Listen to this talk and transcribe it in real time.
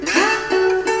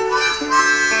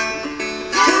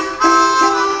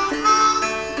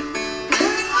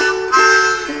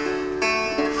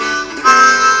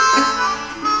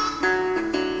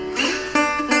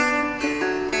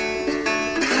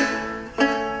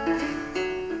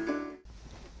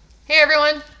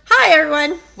everyone. Hi,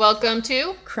 everyone. Welcome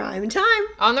to Crime Time.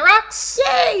 On the Rocks.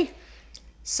 Yay!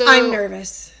 So I'm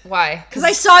nervous. Why? Because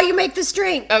I saw you make this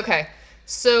drink. Okay.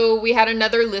 So we had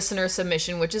another listener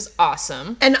submission, which is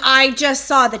awesome. And I just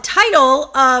saw the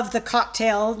title of the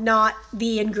cocktail, not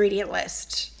the ingredient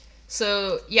list.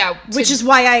 So, yeah. Which is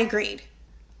why I agreed.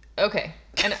 Okay.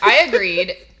 And I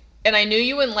agreed, and I knew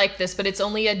you wouldn't like this, but it's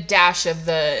only a dash of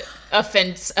the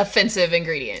offensive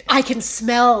ingredient. I can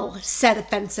smell said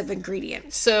offensive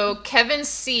ingredient. So Kevin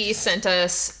C. sent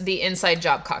us the Inside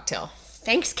Job cocktail.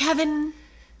 Thanks, Kevin.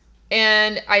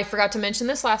 And I forgot to mention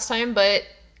this last time, but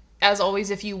as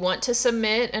always, if you want to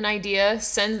submit an idea,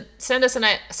 send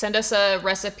us a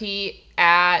recipe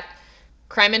at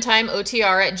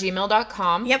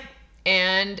crimeandtimeotr@gmail.com. Yep.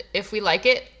 And if we like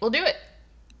it, we'll do it.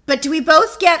 But do we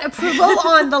both get approval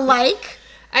on the like?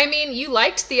 I mean, you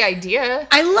liked the idea.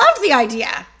 I loved the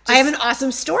idea. I have an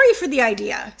awesome story for the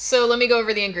idea. So let me go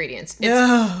over the ingredients.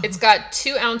 It's got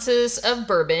 2 ounces of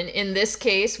bourbon. In this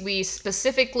case, we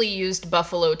specifically used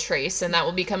Buffalo Trace, and that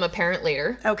will become apparent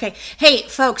later. Okay. Hey,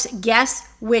 folks, guess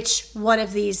which one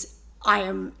of these I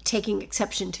am taking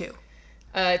exception to.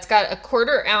 It's got a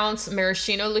 1/4 ounce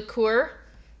maraschino liqueur,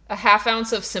 a 1/2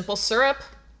 ounce of simple syrup,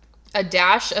 a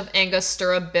dash of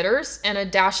Angostura bitters, and a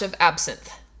dash of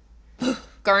absinthe.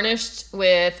 Garnished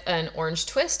with an orange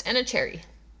twist and a cherry.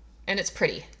 And it's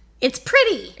pretty. It's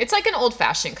pretty. It's like an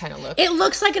old-fashioned kind of look. It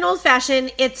looks like an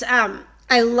old-fashioned. It's,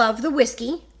 I love the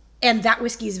whiskey. And that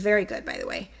whiskey is very good, by the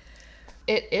way.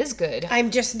 It is good.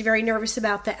 I'm just very nervous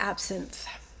about the absinthe.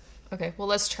 Okay, well,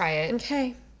 let's try it.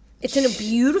 Okay. It's in a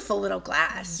beautiful little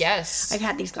glass. Yes. I've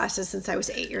had these glasses since I was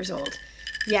 8 years old.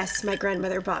 Yes, my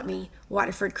grandmother bought me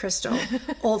Waterford Crystal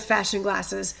old-fashioned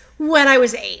glasses when I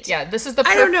was 8. Yeah, this is the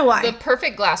I don't know why. The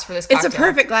perfect glass for this cocktail. It's a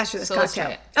perfect glass for this cocktail. Let's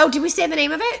try it. Oh, did we say the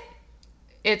name of it?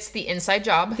 It's the Inside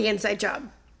Job. The Inside Job.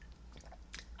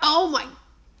 Oh my.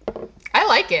 I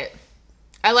like it.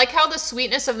 I like how the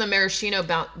sweetness of the maraschino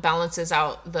balances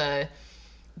out the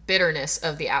bitterness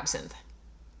of the absinthe.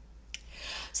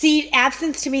 See,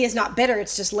 absinthe to me is not bitter.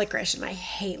 It's just licorice, and I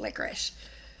hate licorice.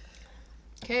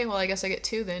 Okay, well, I guess I get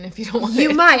 2 then if you don't want it.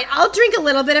 You might. I'll drink a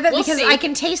little bit of it We'll because see. I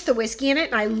can taste the whiskey in it,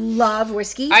 and I love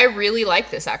whiskey. I really like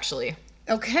this, actually.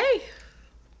 Okay.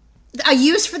 A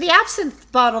use for the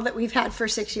absinthe bottle that we've had for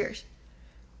 6 years.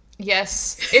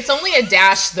 Yes. It's only a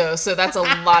dash, though, so that's a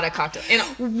lot of cocktail. And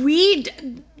We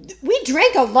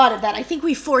drank a lot of that. I think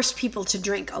we forced people to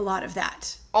drink a lot of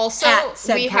that. also, At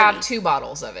said we party. have 2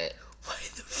 bottles of it. Why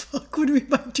the fuck would we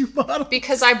buy 2 bottles?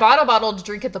 Because I bought a bottle to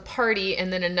drink at the party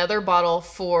and then another bottle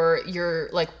for your,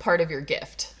 like, part of your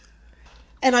gift.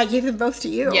 And I gave them both to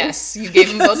you. Yes, you gave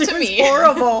them both Because to it was me.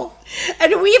 horrible.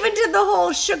 And we even did the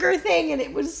whole sugar thing, and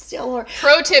it was still horrible.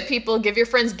 Pro tip, people, give your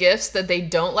friends gifts that they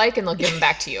don't like and they'll give them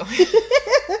back to you.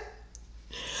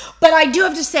 But I do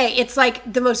have to say, it's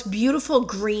like the most beautiful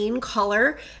green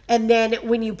color. And then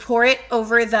when you pour it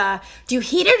over do you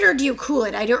heat it or do you cool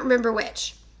it? I don't remember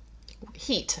which.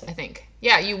 Heat, I think.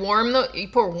 Yeah, you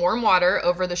pour warm water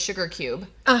over the sugar cube,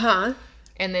 Uh-huh.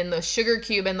 and then the sugar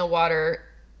cube and the water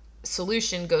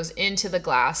solution goes into the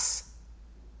glass.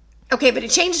 Okay, but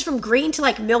it changes from green to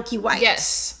like milky white.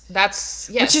 Yes.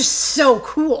 Which is so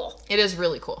cool. It is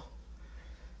really cool.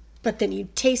 But then you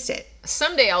taste it.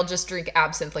 Someday I'll just drink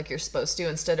absinthe like you're supposed to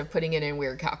instead of putting it in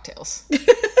weird cocktails.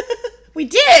 We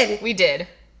did. We did.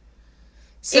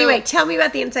 So Anyway, tell me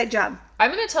about the Inside Job.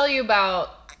 I'm going to tell you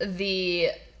about the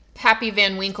Pappy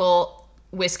Van Winkle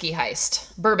whiskey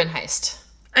heist, bourbon heist.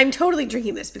 I'm totally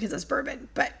drinking this because it's bourbon,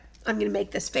 but I'm going to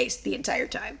make this face the entire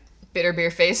time. Bitter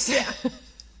beer face. Yeah.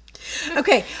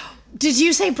 Okay. Did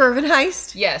you say bourbon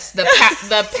heist? Yes, the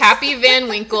Pappy Van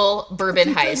Winkle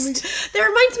bourbon heist. That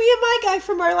reminds me of my guy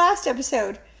from our last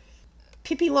episode.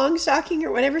 Pippi Longstocking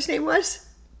or whatever his name was.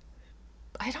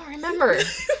 I don't remember.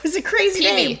 It was a crazy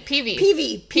name.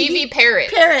 Peavy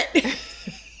Parrot. Parrot.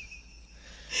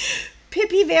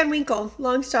 Pippi Van Winkle,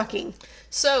 Longstocking.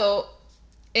 So,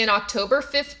 on October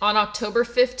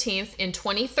 15th in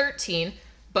 2013,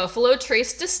 Buffalo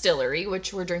Trace Distillery,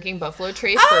 which we're drinking Buffalo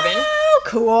Trace bourbon. Oh,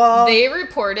 cool. They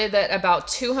reported that about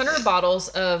 200 bottles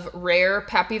of rare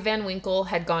Pappy Van Winkle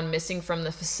had gone missing from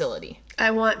the facility.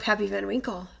 I want Pappy Van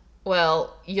Winkle.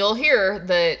 Well, you'll hear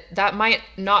that might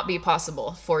not be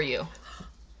possible for you.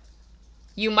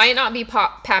 You might not be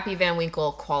Pappy Van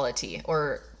Winkle quality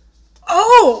or...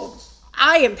 Oh,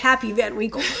 I am Pappy Van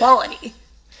Winkle quality.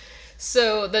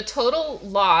 So the total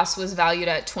loss was valued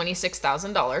at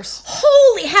 $26,000.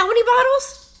 Holy, how many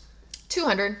bottles?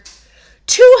 200.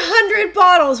 200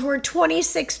 bottles were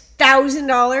 $26,000.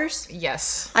 $1,000?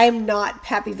 Yes. I am not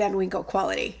Pappy Van Winkle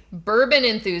quality. Bourbon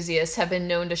enthusiasts have been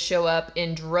known to show up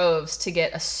in droves to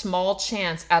get a small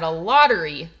chance at a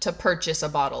lottery to purchase a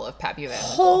bottle of Pappy Van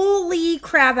Winkle. Holy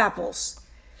crab apples.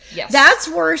 Yes. That's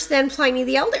worse than Pliny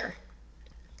the Elder.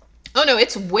 Oh, no,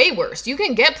 it's way worse. You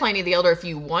can get Pliny the Elder if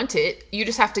you want it. You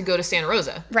just have to go to Santa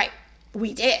Rosa. Right.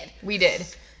 We did. We did.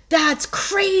 That's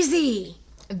crazy.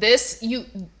 This,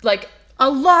 A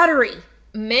lottery.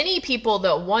 many people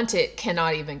that want it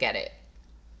cannot even get it.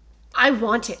 I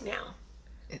want it now.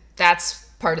 That's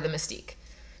part of the mystique.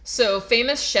 So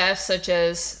famous chefs such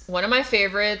as one of my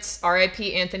favorites,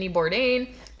 R.I.P. Anthony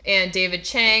Bourdain, and David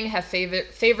Chang have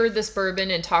favored this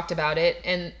bourbon and talked about it.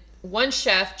 And one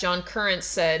chef, John Current,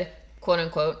 said, quote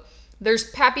unquote, "There's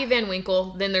Pappy Van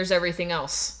Winkle, then there's everything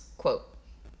else," quote.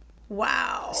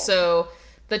 Wow. So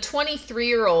the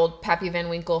 23-year-old Pappy Van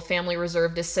Winkle Family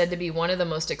Reserved is said to be one of the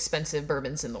most expensive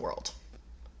bourbons in the world.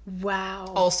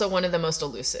 Wow. Also one of the most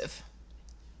elusive.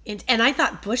 And I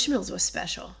thought Bushmills was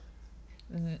special.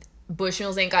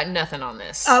 Bushmills ain't got nothing on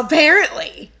this.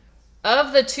 Apparently.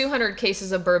 Of the 200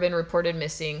 cases of bourbon reported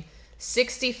missing,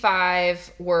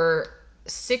 65 were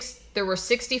there were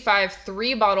 65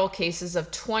 3-bottle cases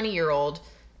of 20-year-old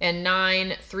and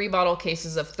 9 3-bottle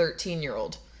cases of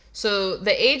 13-year-old. So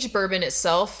the aged bourbon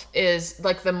itself is,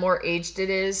 like, the more aged it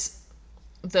is,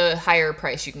 the higher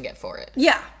price you can get for it.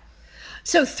 Yeah.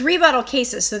 So 3-bottle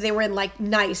cases. So they were in like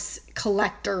nice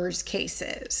collector's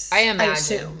cases. I imagine. I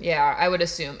assume. Yeah, I would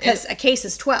assume. Because a case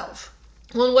is 12.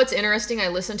 Well, and what's interesting, I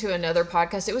listened to another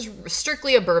podcast. It was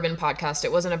strictly a bourbon podcast.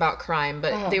 It wasn't about crime,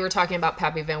 but they were talking about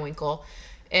Pappy Van Winkle.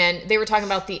 And they were talking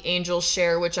about the Angel's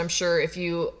Share, which I'm sure if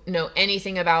you know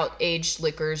anything about aged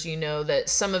liquors, you know that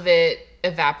some of it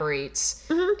evaporates.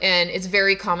 Mm-hmm. And it's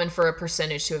very common for a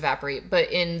percentage to evaporate.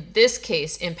 But in this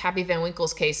case, in Pappy Van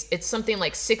Winkle's case, it's something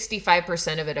like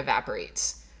 65% of it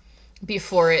evaporates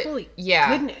before it. Holy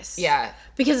yeah, goodness. Yeah.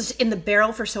 Because it's in the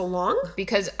barrel for so long?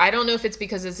 Because I don't know if it's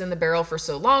because it's in the barrel for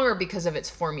so long or because of its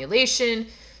formulation.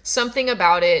 Something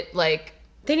about it, like...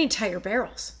 They need tighter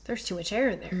barrels. There's too much air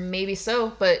in there. Maybe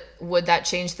so, but would that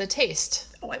change the taste?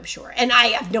 Oh, I'm sure. And I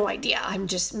have no idea. I'm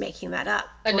just making that up.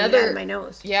 Another out of my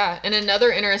nose. Yeah, and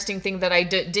another interesting thing that I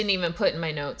didn't even put in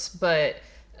my notes, but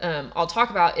I'll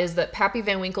talk about is that Pappy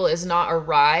Van Winkle is not a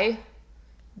rye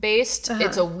based.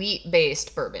 It's a wheat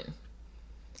based bourbon.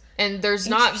 And there's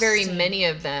not very many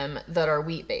of them that are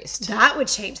wheat based. That would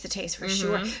change the taste for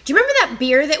sure. Do you remember that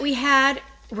beer that we had?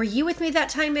 Were you with me that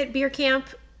time at beer camp?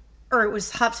 Or it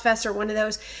was Hops Fest or one of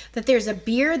those. That there's a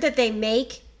beer that they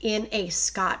make in a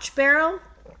Scotch barrel.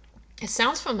 It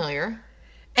sounds familiar.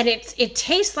 And it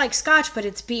tastes like Scotch, but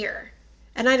it's beer.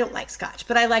 And I don't like Scotch,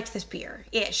 but I liked this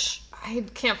beer-ish. I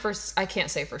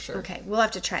can't say for sure. Okay, we'll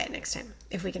have to try it next time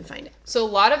if we can find it. So a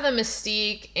lot of the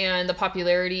mystique and the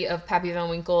popularity of Pappy Van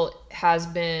Winkle has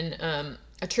been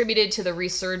attributed to the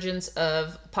resurgence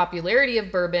of popularity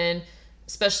of bourbon,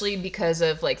 especially because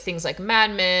of like things like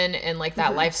Mad Men and like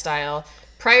that lifestyle.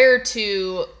 Prior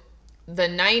to the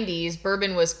 90s,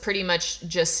 bourbon was pretty much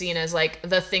just seen as like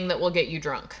the thing that will get you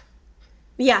drunk.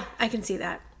 Yeah, I can see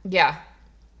that. Yeah.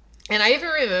 And I even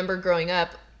remember growing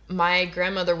up, my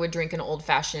grandmother would drink an old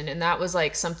fashioned, and that was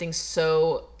like something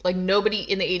so like nobody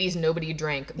in the 80s, nobody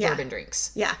drank bourbon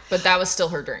drinks. Yeah. But that was still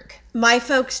her drink. My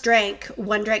folks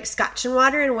one drank Scotch and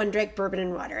water and one drank bourbon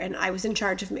and water. And I was in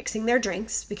charge of mixing their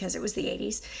drinks because it was the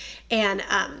 80s. And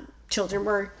children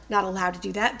were not allowed to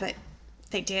do that, but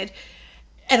they did.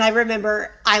 And I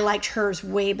remember I liked hers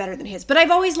way better than his. But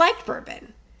I've always liked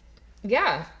bourbon.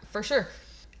 Yeah, for sure.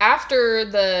 After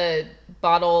the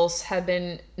bottles had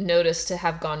been noticed to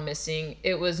have gone missing,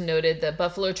 it was noted that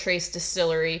Buffalo Trace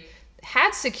Distillery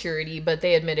had security, but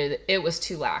they admitted it was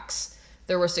too lax.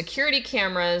 There were security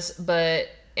cameras,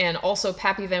 and also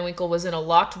Pappy Van Winkle was in a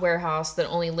locked warehouse that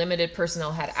only limited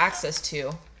personnel had access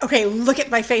to. Okay, look at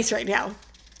my face right now.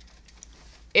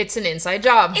 It's an inside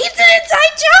job. It's an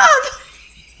inside job!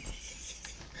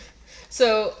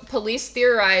 So police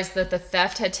theorized that the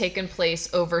theft had taken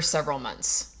place over several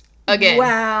months. Again,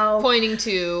 pointing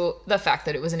to the fact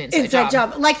that it was an inside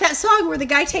job. Like that song where the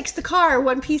guy takes the car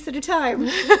one piece at a time.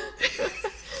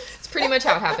 It's pretty much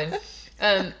how it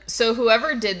happened. So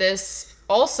whoever did this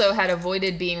also had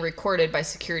avoided being recorded by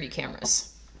security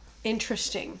cameras.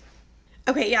 Interesting.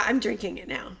 Okay, yeah, I'm drinking it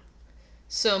now.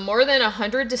 So more than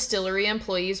 100 distillery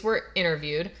employees were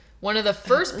interviewed. One of the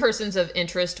first persons of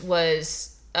interest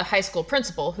was a high school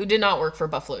principal who did not work for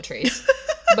Buffalo Trace.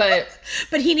 But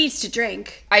he needs to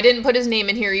drink. I didn't put his name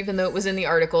in here even though it was in the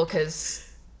article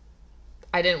because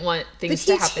I didn't want But things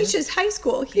he to happen. teaches high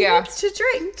school. He Yeah. wants to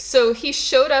drink. So he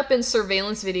showed up in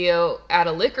surveillance video at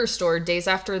a liquor store days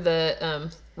after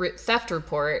the theft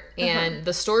report, and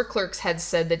the store clerks had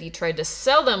said that he tried to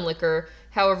sell them liquor.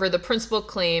 However, the principal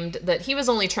claimed that he was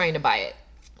only trying to buy it,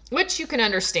 which you can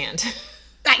understand.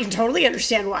 I can totally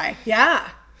understand why. Yeah.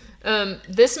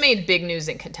 This made big news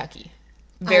in Kentucky.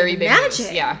 Very big news.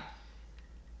 imagine. Yeah.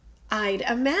 I'd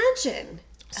imagine.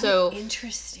 So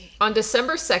Interesting. on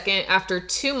December 2nd, after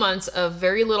 2 months of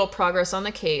very little progress on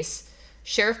the case,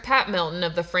 Sheriff Pat Melton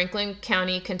of the Franklin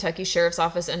County, Kentucky Sheriff's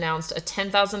Office announced a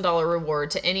 $10,000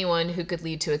 reward to anyone who could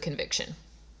lead to a conviction.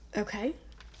 Okay.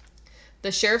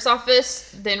 The Sheriff's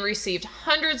Office then received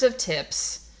hundreds of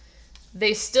tips.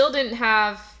 They still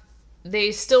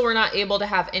were not able to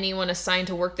have anyone assigned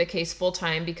to work the case full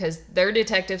time because their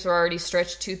detectives were already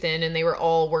stretched too thin and they were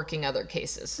all working other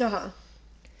cases. Uh-huh.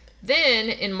 Then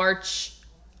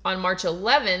on March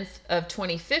 11th of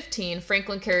 2015,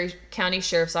 Franklin County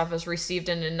Sheriff's Office received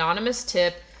an anonymous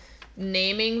tip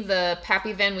naming the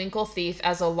Pappy Van Winkle thief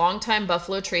as a longtime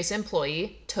Buffalo Trace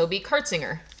employee, Toby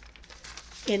Kartzinger.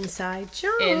 Inside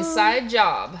job. Inside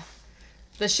job.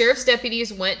 The sheriff's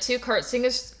deputies went to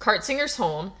Kartzinger's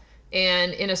home,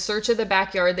 and in a search of the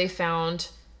backyard, they found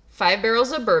 5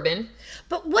 barrels of bourbon.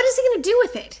 But what is he going to do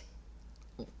with it?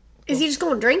 Is he just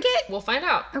going to drink it? We'll find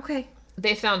out. Okay.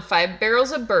 They found 5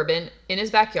 barrels of bourbon in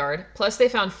his backyard, plus they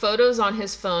found photos on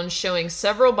his phone showing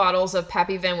several bottles of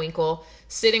Pappy Van Winkle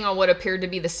sitting on what appeared to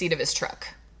be the seat of his truck.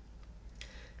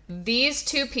 These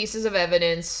 2 pieces of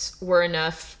evidence were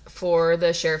enough for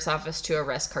the sheriff's office to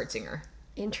arrest Kartzinger.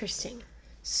 Interesting.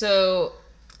 So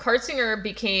Kartzinger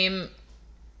became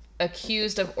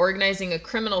accused of organizing a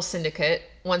criminal syndicate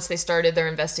once they started their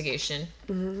investigation.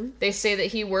 Mm-hmm. They say that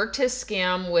he worked his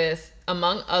scam with,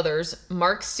 among others,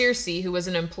 Mark Searcy, who was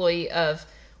an employee of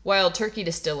Wild Turkey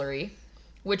Distillery,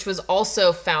 which was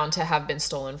also found to have been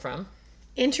stolen from.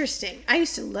 Interesting. I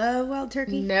used to love Wild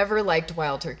Turkey. Never liked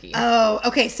Wild Turkey. Oh,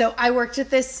 okay. So I worked at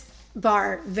this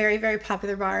bar, very, very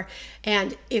popular bar.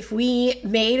 And if we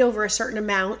made over a certain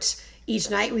amount each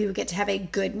night, we would get to have a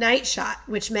good night shot,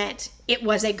 which meant it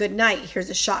was a good night. Here's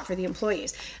a shot for the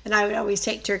employees. And I would always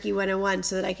take Turkey 101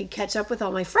 so that I could catch up with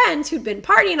all my friends who'd been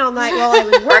partying all night while I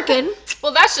was working.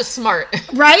 Well, that's just smart.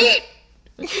 Right?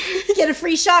 Get a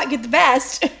free shot, get the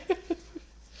best.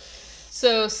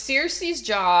 So Searcy's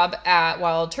job at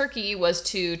Wild Turkey was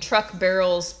to truck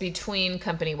barrels between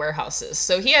company warehouses.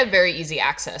 So he had very easy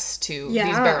access to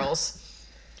these barrels.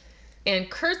 And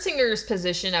Kartzinger's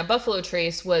position at Buffalo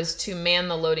Trace was to man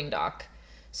the loading dock.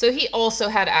 So he also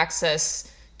had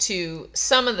access to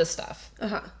some of the stuff.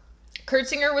 Uh-huh.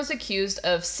 Kartzinger was accused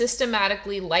of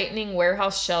systematically lightening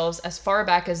warehouse shelves as far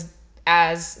back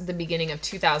as the beginning of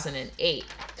 2008.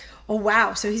 Oh,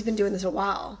 wow. So he's been doing this a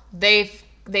while.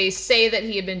 They say that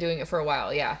he had been doing it for a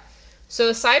while, yeah. So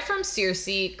aside from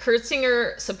Searcy,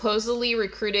 Kartzinger supposedly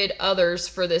recruited others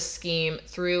for this scheme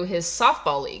through his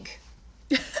softball league.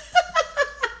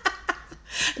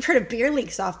 I've heard of beer league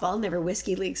softball, never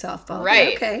whiskey league softball.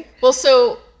 Right. Okay. Well,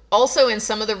 so also in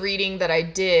some of the reading that I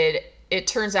did, it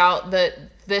turns out that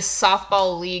this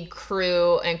softball league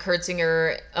crew and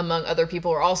Kartzinger, among other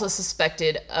people, were also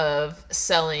suspected of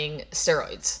selling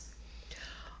steroids.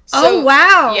 So, oh,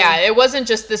 wow. Yeah, it wasn't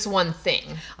just this one thing.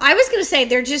 I was going to say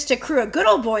they're just a crew of good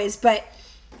old boys, but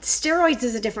steroids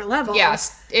is a different level. Yeah,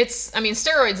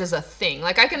 steroids is a thing.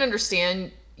 Like, I can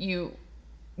understand you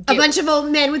a bunch of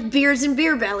old men with beards and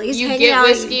beer bellies you hanging get out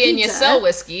whiskey and you pizza. sell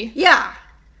whiskey. Yeah.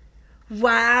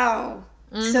 Wow.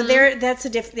 Mm-hmm. So that's a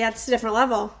different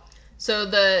level. So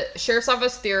the sheriff's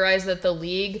office theorized that the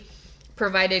league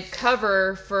provided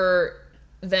cover for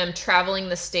them traveling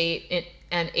the state and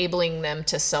enabling them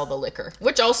to sell the liquor,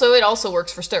 which it also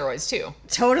works for steroids too.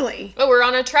 Totally. Oh, we're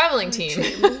on a traveling team.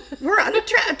 We're on a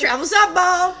travel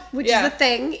softball, which Yeah. is a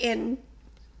thing in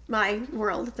my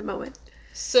world at the moment.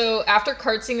 So after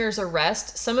Kartzinger's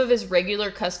arrest, some of his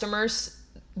regular customers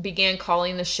began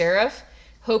calling the sheriff,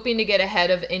 hoping to get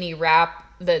ahead of any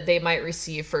rap that they might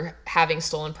receive for having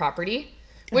stolen property,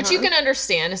 which you can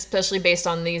understand, especially based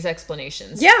on these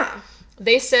explanations. Yeah.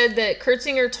 They said that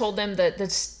Kartzinger told them that the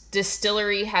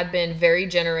distillery had been very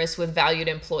generous with valued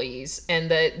employees and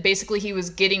that basically he was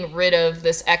getting rid of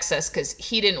this excess because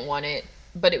he didn't want it,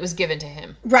 but it was given to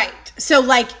him. Right. So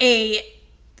like a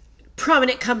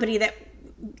prominent company that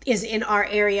is in our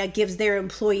area gives their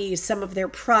employees some of their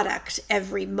product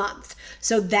every month.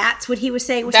 So that's what he was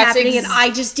saying was happening, and I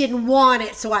just didn't want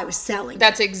it, so I was selling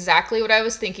That's exactly what I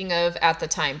was thinking of at the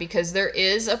time, because there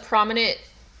is a prominent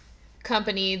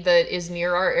company that is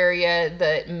near our area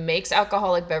that makes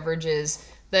alcoholic beverages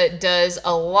that does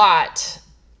a lot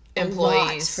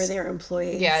employees for their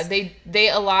employees. Yeah, they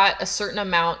allot a certain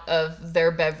amount of their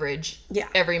beverage Yeah.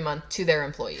 every month to their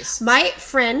employees. My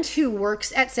friend who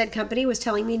works at said company was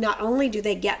telling me not only do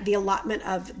they get the allotment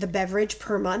of the beverage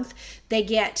per month, they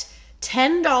get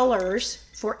 $10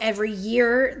 for every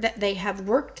year that they have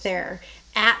worked there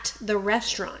at the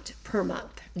restaurant per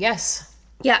month. Yes.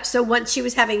 Yeah, so once she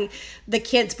was having the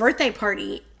kids' birthday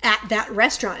party at that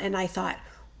restaurant, and I thought,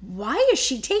 why is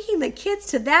she taking the kids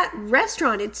to that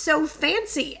restaurant? It's so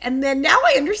fancy. And then now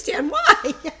I understand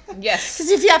why. Yes.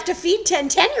 Because if you have to feed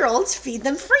 10-year-olds, feed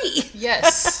them free.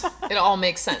 Yes. It all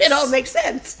makes sense. It all makes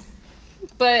sense.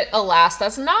 But alas,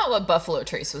 that's not what Buffalo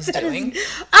Trace was doing.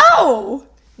 Oh!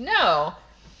 No.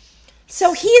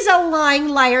 So he's a lying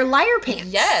liar pants.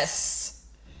 Yes.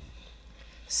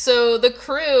 So the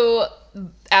crew,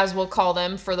 as we'll call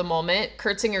them for the moment,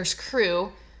 Kurtzinger's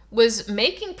crew, was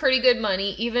making pretty good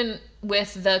money even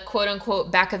with the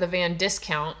quote-unquote back-of-the-van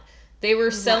discount. They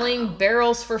were selling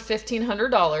barrels for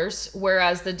 $1,500,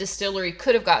 whereas the distillery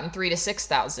could have gotten $3,000 to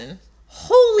 $6,000.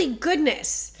 Holy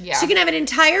goodness. Yeah. So you can have an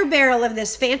entire barrel of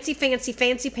this fancy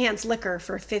pants liquor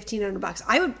for $1,500.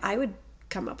 I would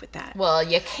come up with that. Well,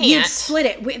 you can't. You'd split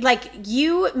it. Like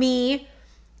you, me,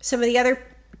 some of the other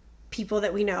people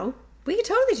that we know. We could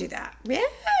totally do that.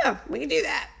 Yeah, we can do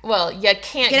that. Well, you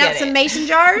can't Get out it. some mason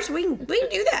jars. We can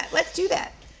do that. Let's do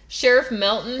that. Sheriff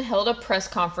Melton held a press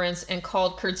conference and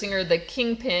called Kurtzinger the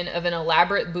kingpin of an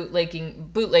elaborate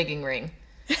bootlegging ring.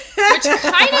 Which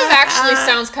kind of actually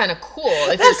sounds kind of cool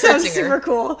if That you're sounds Kurtzinger. super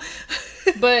cool.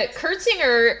 But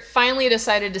Kurtzinger finally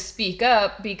decided to speak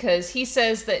up because he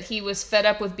says that he was fed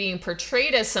up with being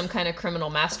portrayed as some kind of criminal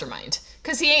mastermind.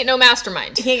 Because he ain't no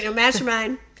mastermind. He ain't no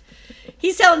mastermind.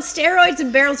 He's selling steroids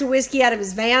and barrels of whiskey out of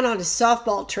his van on his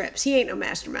softball trips. He ain't no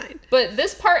mastermind. But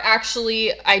this part,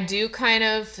 actually, I do kind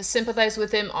of sympathize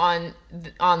with him on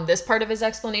this part of his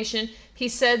explanation. He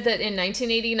said that in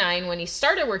 1989, when he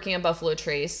started working at Buffalo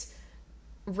Trace,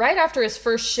 right after his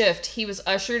first shift, he was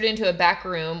ushered into a back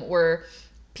room where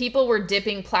people were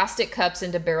dipping plastic cups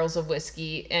into barrels of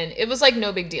whiskey, and it was like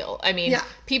no big deal. I mean,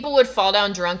 people would fall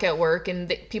down drunk at work,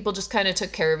 and people just kind of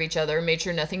took care of each other, made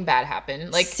sure nothing bad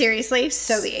happened. Like, seriously?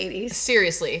 So the 80s.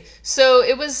 Seriously. So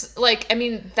it was like, I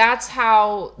mean, that's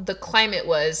how the climate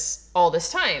was all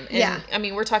this time. And, Yeah. I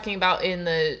mean, we're talking about in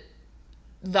the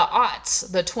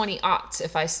aughts, the 20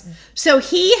 aughts, So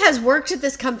he has worked at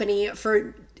this company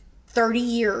for 30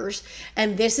 years,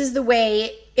 and this is the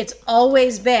way it's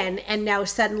always been, and now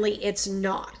suddenly it's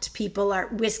not.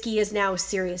 Whiskey is now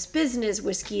serious business.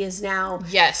 Whiskey is now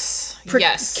yes,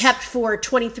 kept for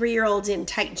 23-year-olds in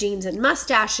tight jeans and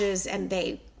mustaches, and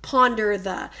they ponder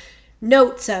the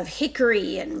notes of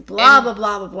hickory and blah, blah,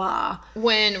 blah, blah, blah.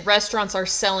 When restaurants are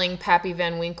selling Pappy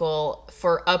Van Winkle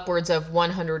for upwards of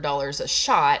 $100 a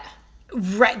shot.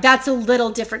 Right, that's a little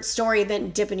different story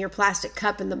than dipping your plastic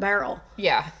cup in the barrel.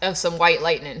 Yeah, of some White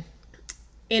Lightning.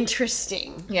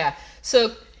 Interesting. Yeah.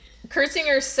 So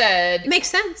Kurtzinger said... Makes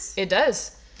sense. It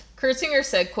does. Kurtzinger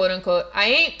said, quote unquote, "I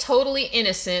ain't totally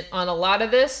innocent on a lot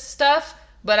of this stuff,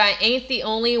 but I ain't the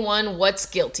only one what's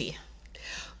guilty."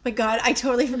 My God, I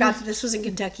totally forgot that this was in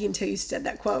Kentucky until you said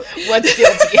that quote. What's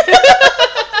guilty?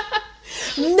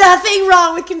 Nothing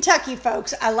wrong with Kentucky,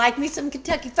 folks. I like me some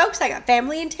Kentucky folks. I got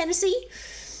family in Tennessee.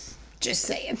 Just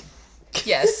saying.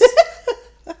 Yes.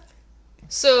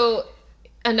 So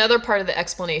another part of the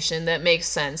explanation that makes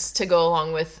sense to go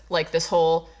along with like this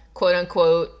whole quote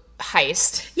unquote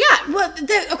heist. Yeah, well,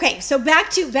 okay, so back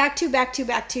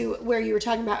to where you were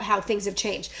talking about how things have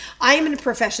changed. I am in a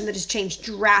profession that has changed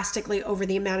drastically over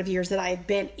the amount of years that I've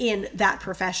been in that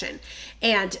profession.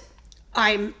 And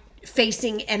I'm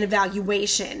facing an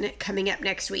evaluation coming up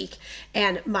next week,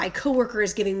 and my coworker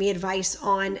is giving me advice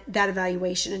on that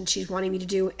evaluation, and she's wanting me to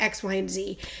do X, Y, and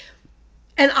Z.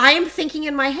 And I am thinking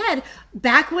in my head,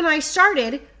 back when I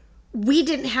started, we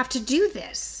didn't have to do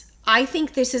this. I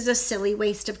think this is a silly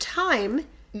waste of time.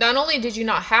 Not only did you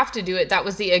not have to do it, that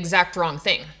was the exact wrong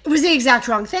thing. It was the exact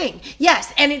wrong thing.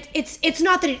 Yes, and it's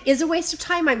not that it is a waste of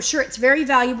time. I'm sure it's very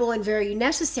valuable and very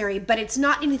necessary, but it's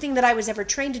not anything that I was ever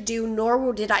trained to do,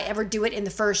 nor did I ever do it in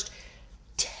the first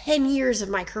 10 years of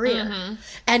my career. Mm-hmm.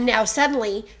 And now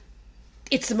suddenly,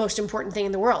 it's the most important thing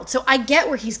in the world. So I get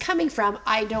where he's coming from.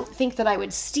 I don't think that I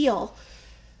would steal.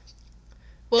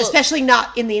 Well, especially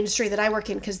not in the industry that I work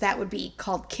in, because that would be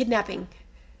called kidnapping.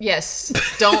 Yes,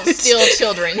 don't steal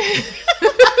children.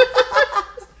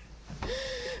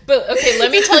 But okay, let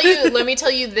me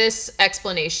tell you this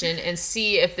explanation and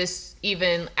see if this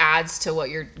even adds to what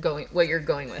you're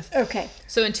going with. Okay.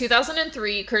 So in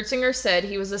 2003, Kurtzinger said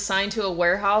he was assigned to a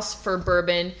warehouse for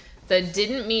bourbon that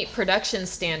didn't meet production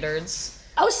standards.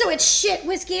 Oh, so it's shit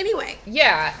whiskey anyway.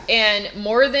 Yeah, and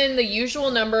more than the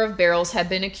usual number of barrels had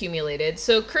been accumulated.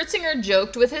 So Kurtzinger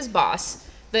joked with his boss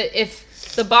that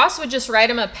if the boss would just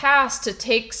write him a pass to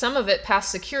take some of it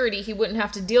past security, he wouldn't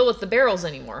have to deal with the barrels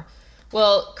anymore.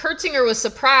 Well, Kurtzinger was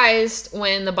surprised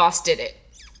when the boss did it.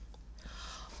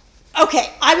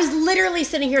 Okay, I was literally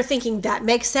sitting here thinking that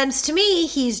makes sense to me.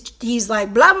 He's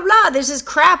like, blah, blah, blah. This is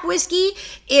crap whiskey.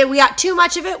 We got too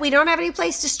much of it. We don't have any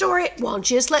place to store it. Won't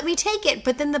you just let me take it?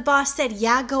 But then the boss said,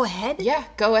 yeah, go ahead. Yeah,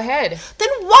 go ahead. Then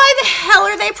why the hell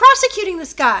are they prosecuting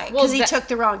this guy? Because Well, he took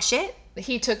the wrong shit?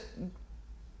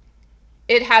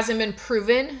 It hasn't been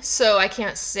proven, so I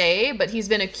can't say, but he's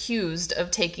been accused of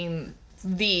taking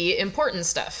the important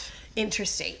stuff.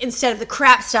 Interesting. Instead of the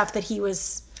crap stuff that he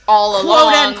was all quote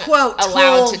along unquote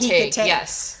allowed told to he take. could take.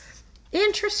 Yes.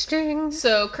 Interesting.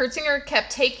 So Kurtzinger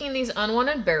kept taking these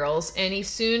unwanted barrels, and he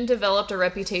soon developed a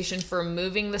reputation for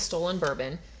moving the stolen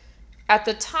bourbon. At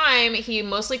the time, he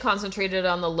mostly concentrated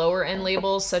on the lower end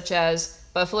labels, such as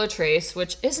Buffalo Trace,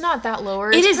 which is not that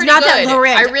lower. It It's is pretty not that good. lower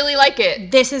end. I really like it.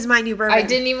 This is my new bourbon. I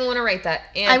didn't even want to write that.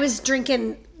 And I was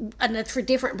drinking a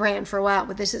different brand for a while,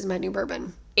 but this is my new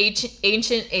bourbon.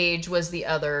 Ancient Age was the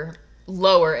other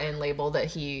lower end label that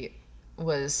he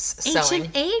was selling.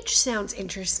 Ancient Age sounds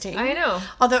interesting. I know.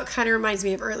 Although it kind of reminds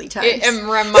me of early times. It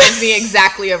reminds me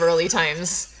exactly of early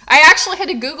times. I actually had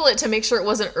to Google it to make sure it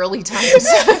wasn't early times.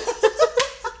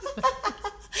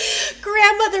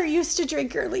 Grandmother used to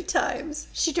drink early times.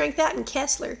 She drank that in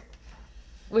Kessler.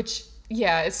 Which,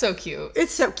 yeah, it's so cute.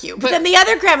 It's so cute. But then the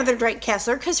other grandmother drank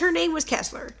Kessler because her name was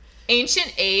Kessler.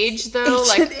 Ancient Age, though,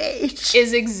 Ancient Age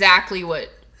is exactly what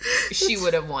she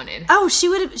would have wanted. Oh, she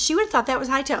would have thought that was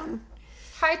high tone.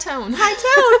 High tone. High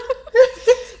tone.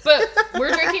 But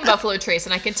we're drinking Buffalo Trace,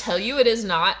 and I can tell you it is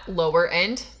not lower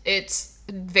end. It's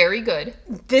very good.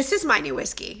 This is my new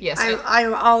whiskey. Yes.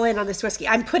 I'm all in on this whiskey.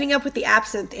 I'm putting up with the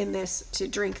absinthe in this to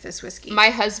drink this whiskey. My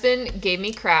husband gave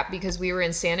me crap because we were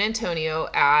in San Antonio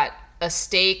at a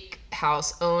steak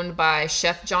house owned by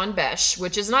Chef John Besh,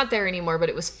 which is not there anymore, but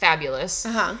it was fabulous.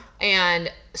 Uh-huh. And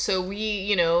so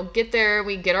we, get there,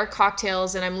 we get our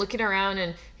cocktails, and I'm looking around,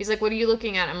 and he's like, what are you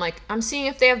looking at? I'm like, I'm seeing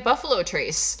if they have Buffalo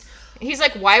Trace. He's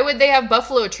like, why would they have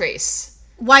Buffalo Trace?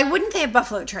 Why wouldn't they have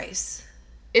Buffalo Trace?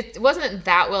 It wasn't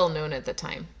that well known at the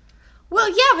time. Well,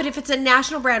 yeah, but if it's a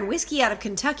national brand whiskey out of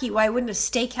Kentucky, why wouldn't a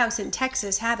steakhouse in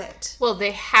Texas have it? Well,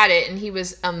 they had it, and he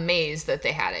was amazed that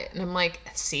they had it. And I'm like,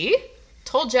 see?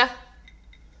 Told ya.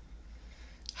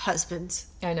 Husbands.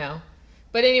 I know.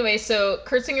 But anyway, so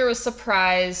Kurtzinger was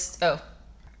surprised.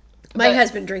 My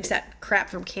husband drinks that crap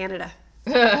from Canada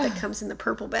that comes in the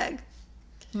purple bag.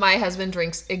 My husband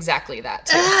drinks exactly that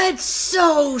too. It's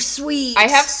so sweet. I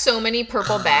have so many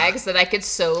purple bags that I could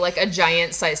sew like a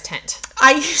giant size tent.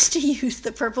 I used to use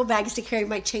the purple bags to carry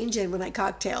my change in when I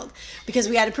cocktailed because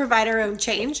we had to provide our own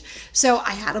change. So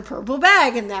I had a purple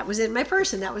bag and that was in my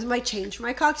purse and that was my change for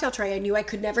my cocktail tray. I knew I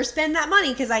could never spend that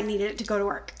money because I needed it to go to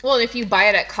work. Well, and if you buy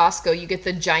it at Costco, you get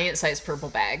the giant size purple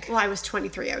bag. Well, I was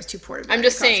 23. I was too poor to buy I'm it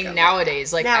just at Costco. saying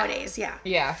nowadays. Nowadays, yeah.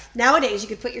 Yeah. Nowadays, you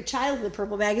could put your child in the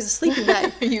purple bag as a sleeping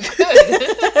bag. You could.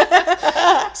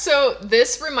 So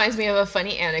this reminds me of a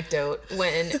funny anecdote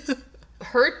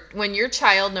when your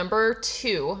child number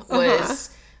 2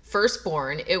 was first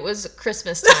born. It was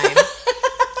Christmas time,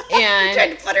 and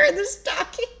Trying to put her in the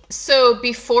stocking. so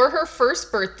before her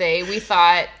first birthday, we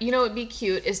thought, it'd be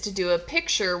cute is to do a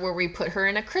picture where we put her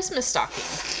in a Christmas stocking.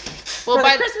 Well,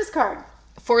 For the Christmas card.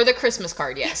 for the Christmas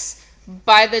card, yes.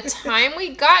 By the time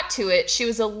we got to it, she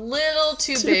was a little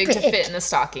too big to fit in the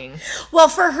stocking. Well,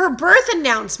 for her birth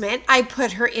announcement, I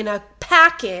put her in a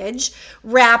package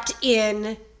wrapped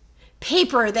in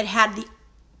paper that had the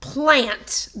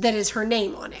plant that is her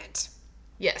name on it.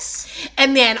 Yes.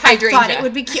 And then Hydrangea. I thought it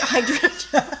would be cute.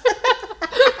 Hydrangea.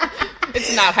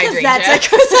 It's not hydrangea.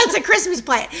 That's a Christmas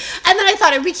plant. And then I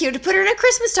thought it would be cute to put her in a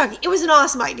Christmas stocking. It was an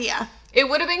awesome idea. It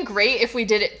would have been great if we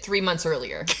did it 3 months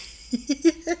earlier.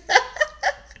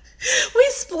 We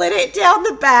split it down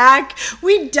the back.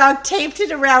 We duct taped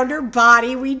it around her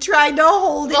body. We tried to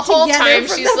hold it The whole together time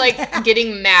from she's the like back.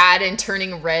 getting mad and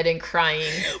turning red and crying.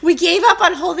 We gave up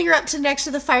on holding her up to next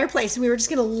to the fireplace. We were just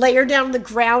going to lay her down on the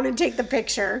ground and take the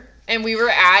picture. And we were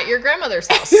at your grandmother's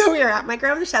house. We were at my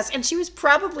grandmother's house, and she was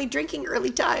probably drinking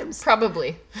early times.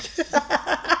 Probably.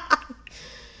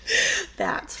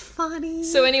 That's funny.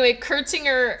 So anyway,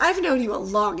 Kurtzinger, I've known you a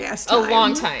long ass a time.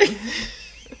 long time.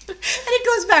 And it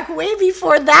goes back way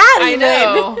before that. I even.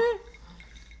 know.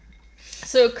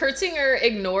 So Kurtzinger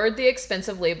ignored the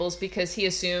expensive labels because he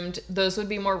assumed those would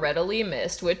be more readily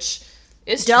missed, which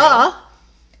is Duh.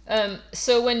 true.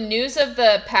 So when news of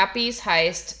the Pappy's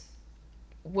heist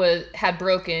had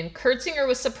broken, Kurtzinger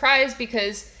was surprised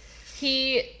because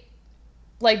he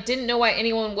didn't know why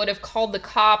anyone would have called the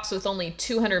cops with only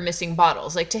 200 missing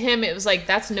bottles. Like, to him, it was like,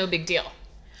 that's no big deal.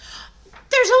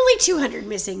 There's only 200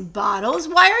 missing bottles.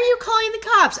 Why are you calling the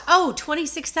cops? Oh,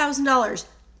 $26,000.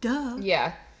 Duh.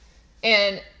 Yeah.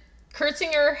 And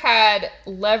Kurtzinger had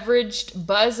leveraged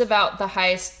buzz about the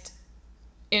heist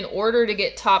in order to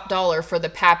get top dollar for the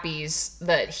Pappies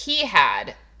that he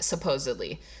had,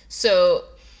 supposedly. So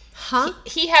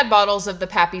he had bottles of the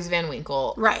Pappies Van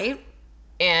Winkle. Right.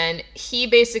 And he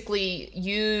basically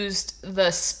used the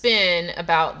spin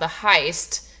about the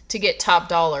heist to get top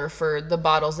dollar for the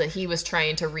bottles that he was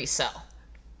trying to resell.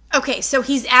 Okay, so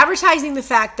he's advertising the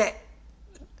fact that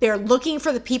they're looking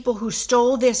for the people who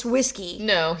stole this whiskey.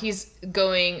 No, he's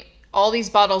going, all these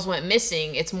bottles went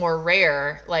missing. It's more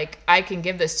rare. Like, I can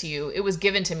give this to you. It was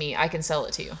given to me. I can sell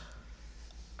it to you.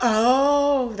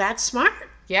 Oh, that's smart.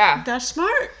 Yeah. That's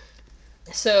smart.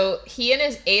 So he and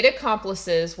his 8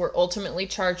 accomplices were ultimately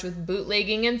charged with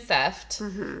bootlegging and theft.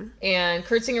 Mm-hmm. And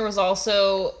Kurtzinger was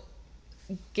also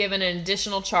given an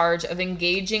additional charge of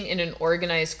engaging in an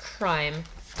organized crime.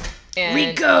 And,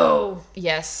 RICO!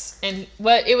 Yes. And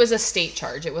it was a state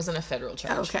charge. It wasn't a federal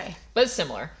charge. Okay. But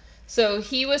similar. So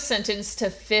he was sentenced to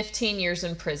 15 years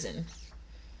in prison.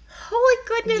 Holy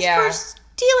goodness, Yeah. for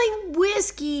stealing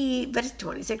whiskey. But it's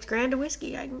 $26,000 a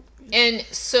whiskey. And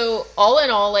so, all in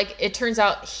all, it turns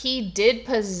out he did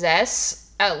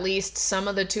possess at least some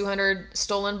of the 200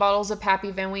 stolen bottles of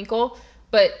Pappy Van Winkle,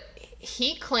 but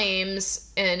he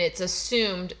claims, and it's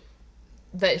assumed,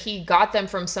 that he got them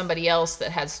from somebody else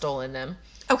that had stolen them.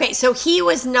 Okay, so he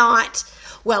was not,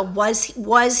 well,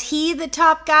 was he the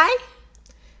top guy?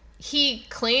 He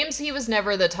claims he was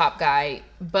never the top guy,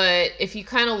 but if you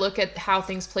kind of look at how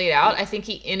things played out, I think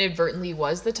he inadvertently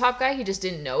was the top guy. He just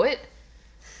didn't know it.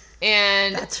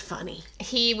 And that's funny.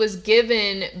 He was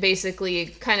given,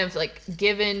 basically,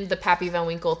 given the Pappy Van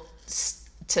Winkle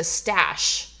to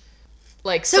stash.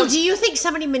 So do you think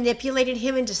somebody manipulated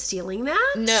him into stealing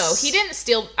that? No, he didn't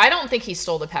steal. I don't think he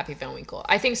stole the Pappy Van Winkle.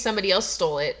 I think somebody else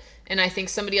stole it, and I think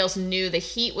somebody else knew the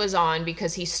heat was on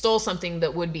because he stole something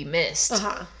that would be missed.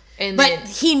 Uh-huh. But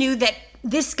he knew that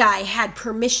this guy had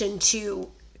permission to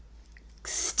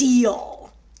steal.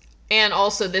 And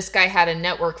also, this guy had a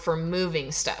network for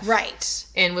moving stuff. Right.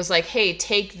 And was like, hey,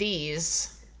 take these.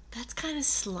 That's kind of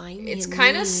slimy. It's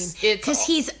kind of... Because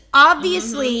he's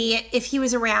obviously, if he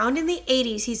was around in the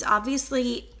 80s, he's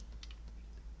obviously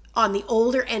on the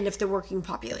older end of the working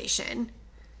population.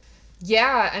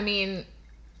 Yeah, I mean...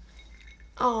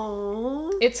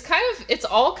 Oh. It's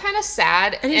all kind of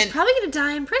sad. And he's probably going to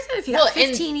die in prison if he got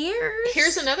 15 years.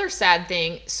 Here's another sad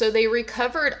thing. So they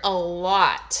recovered a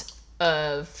lot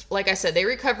of, like I said, they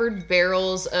recovered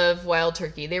barrels of wild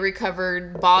turkey. They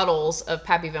recovered bottles of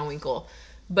Pappy Van Winkle.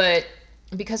 But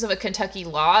because of a Kentucky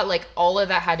law, all of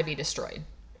that had to be destroyed.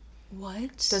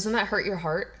 What? Doesn't that hurt your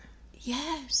heart?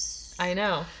 Yes. I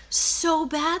know. So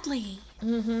badly.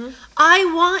 Mm-hmm.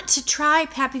 I want to try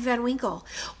Pappy Van Winkle.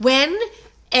 When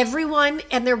everyone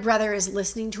and their brother is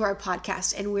listening to our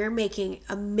podcast and we're making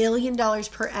 $1 million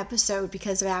per episode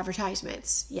because of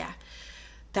advertisements, yeah,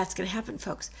 that's going to happen,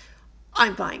 folks.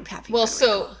 I'm buying Pappy Van Winkle.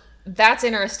 So that's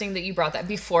interesting that you brought that.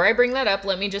 Before I bring that up,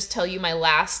 let me just tell you my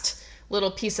last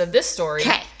little piece of this story.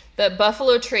 Okay. That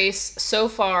Buffalo Trace so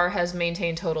far has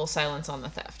maintained total silence on the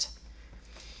theft.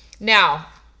 Now,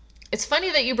 it's funny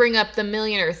that you bring up the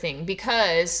millionaire thing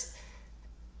because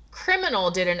Criminal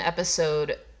did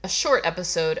a short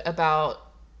episode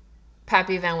about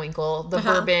Pappy Van Winkle, the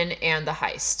bourbon, and the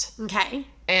heist. Okay.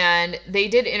 And they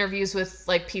did interviews with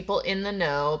people in the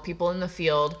know, people in the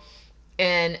field.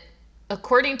 And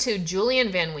according to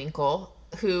Julian Van Winkle,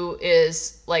 who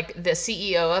is the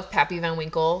CEO of Pappy Van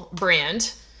Winkle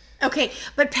brand. Okay,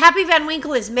 but Pappy Van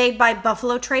Winkle is made by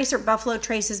Buffalo Trace or Buffalo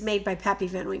Trace is made by Pappy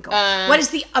Van Winkle? What is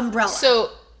the umbrella? So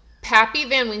Pappy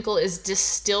Van Winkle is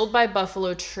distilled by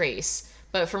Buffalo Trace,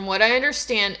 but from what I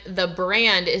understand, the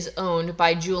brand is owned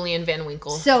by Julian Van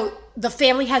Winkle. So the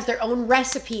family has their own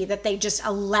recipe that they just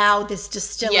allow this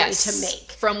distillery to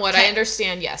make. From what I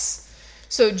understand, yes.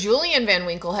 So Julian Van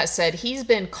Winkle has said he's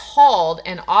been called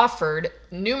and offered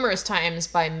numerous times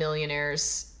by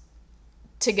millionaires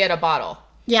to get a bottle.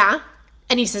 Yeah.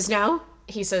 And he says no?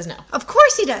 He says no. Of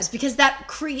course he does, because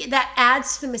that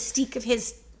adds to the mystique of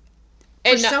his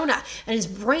persona and his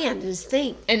brand and his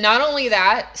thing. And not only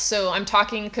that, so I'm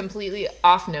talking completely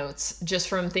off notes, just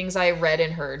from things I read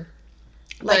and heard.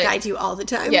 Like I do all the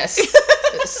time. Yes.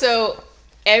 So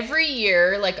every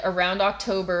year, around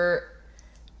October,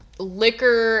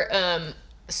 liquor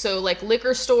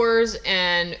stores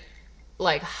and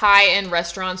like high-end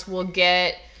restaurants will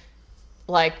get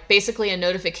like basically a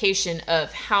notification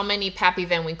of how many Pappy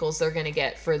Van Winkles they're going to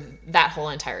get for that whole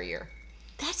entire year.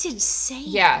 That's insane.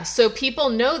 Yeah, so people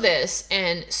know this,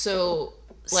 and so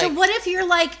like, so what if you're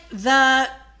like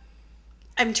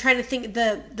I'm trying to think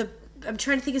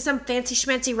of some fancy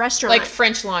schmancy restaurant. like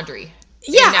French Laundry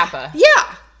in Napa.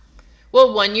 Yeah.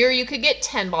 Well, 1 year you could get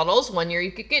 10 bottles, 1 year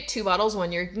you could get 2 bottles,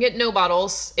 1 year you can get no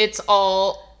bottles. It's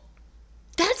all...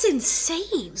 That's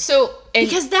insane. So...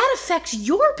 because that affects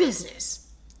your business.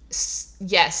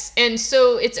 Yes. And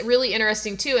so it's really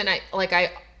interesting too. And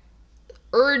I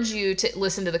urge you to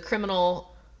listen to the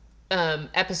criminal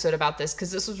episode about this,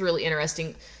 because this was really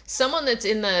interesting. Someone that's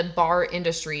in the bar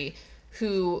industry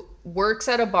who works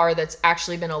at a bar that's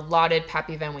actually been allotted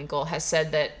Pappy Van Winkle has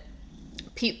said that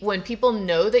when people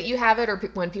know that you have it, or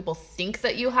when people think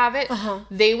that you have it,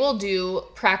 they will do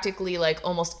practically like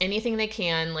almost anything they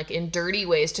can, like in dirty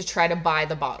ways, to try to buy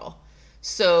the bottle.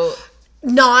 So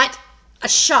not a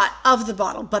shot of the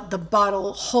bottle, but the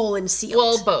bottle whole and sealed.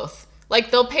 Well, both.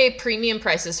 Like, they'll pay premium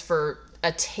prices for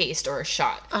a taste or a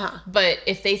shot. But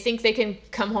if they think they can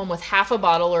come home with half a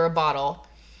bottle or a bottle,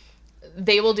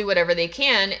 they will do whatever they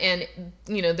can. And,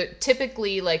 you know,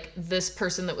 typically, like, this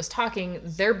person that was talking,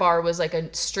 their bar was like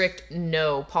a strict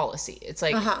no policy. It's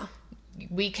like,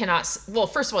 we cannot... Well,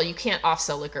 first of all, you can't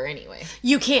off-sell liquor anyway.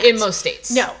 You can't. In most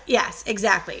states. No, yes,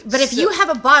 exactly. But if you have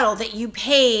a bottle that you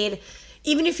paid...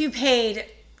 Even if you paid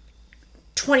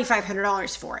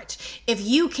 $2,500 for it, if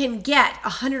you can get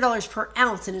 $100 per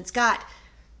ounce and it's got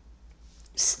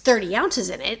 30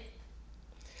 ounces in it.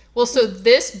 Well, so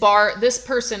this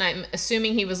person, I'm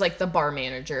assuming he was like the bar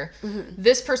manager.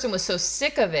 This person was so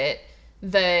sick of it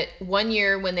that 1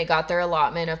 year when they got their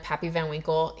allotment of Pappy Van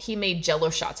Winkle, he made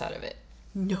Jell-O shots out of it.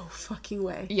 No fucking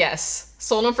way. Yes.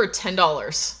 Sold them for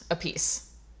 $10 a piece.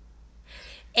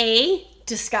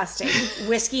 Disgusting.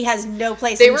 Whiskey has no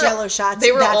place in Jell-O shots.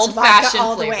 They were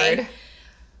old-fashioned flavored.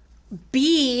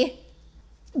 B,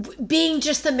 being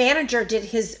just the manager, did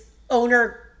his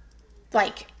owner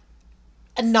like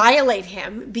annihilate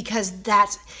him because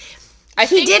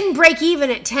he didn't break even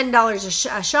at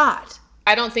 $10 a shot.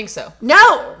 I don't think so.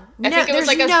 No. I think it was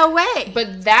like no way.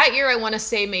 But that year, I want to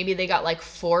say maybe they got like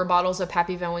 4 bottles of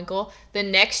Pappy Van Winkle. The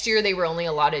next year, they were only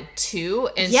allotted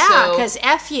 2. And because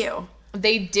F you.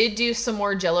 They did do some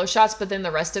more Jell-O shots, but then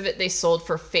the rest of it they sold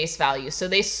for face value. So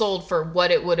they sold for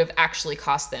what it would have actually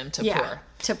cost them to pour.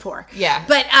 To pour. Yeah.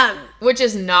 But which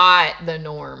is not the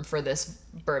norm for this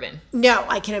bourbon. No,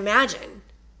 I can imagine.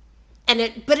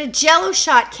 But a Jell-O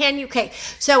shot,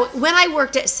 so when I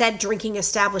worked at said drinking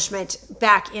establishment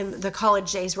back in the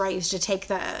college days where I used to take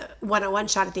the 101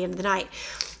 shot at the end of the night,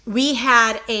 we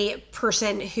had a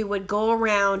person who would go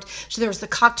around. So there was the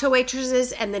cocktail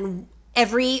waitresses, and then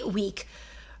every week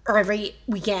or every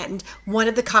weekend, one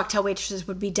of the cocktail waitresses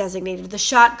would be designated the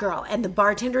shot girl, and the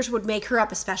bartenders would make her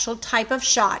up a special type of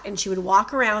shot, and she would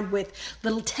walk around with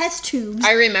little test tubes.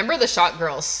 I remember the shot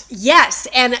girls. Yes,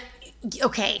 and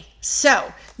okay,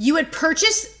 so you would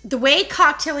purchase, the way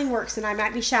cocktailing works, and I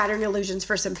might be shattering illusions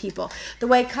for some people, the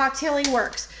way cocktailing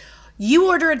works, you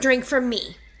order a drink from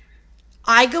me.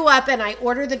 I go up and I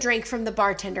order the drink from the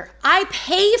bartender. I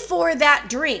pay for that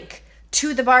drink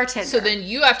to the bartender. So then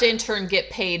you have to in turn get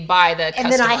paid by the customer.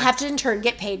 And then I have to in turn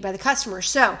get paid by the customer.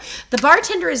 So the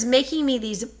bartender is making me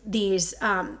these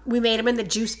we made them in the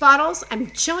juice bottles.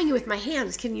 I'm showing you with my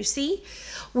hands. Can you see?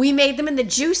 We made them in the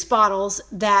juice bottles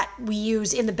that we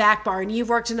use in the back bar. And you've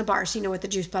worked in a bar, so you know what the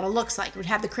juice bottle looks like. It would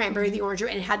have the cranberry, the orange,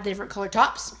 and it had the different color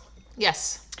tops.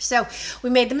 Yes. So we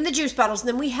made them in the juice bottles, and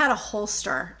then we had a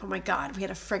holster. Oh my God, we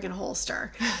had a friggin'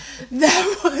 holster.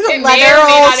 That was a it leather may or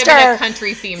may holster not have been a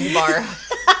country-themed bar.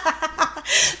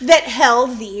 that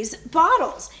held these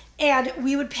bottles. And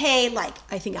we would pay like,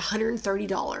 I think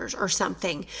 $130 or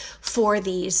something for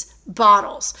these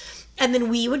bottles. And then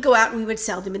we would go out and we would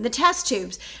sell them in the test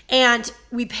tubes. And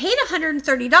we paid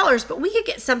 $130, but we could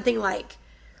get something like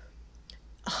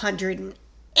 $180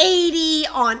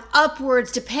 on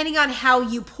upwards, depending on how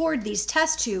you poured these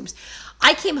test tubes.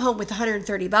 I came home with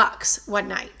 $130 one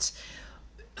night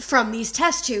from these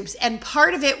test tubes. And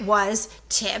part of it was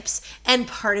tips, and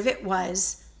part of it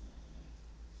was,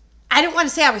 I don't want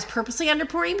to say I was purposely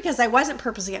underpouring, because I wasn't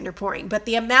purposely underpouring, but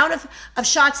the amount of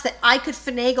shots that I could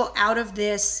finagle out of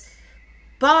this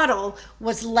bottle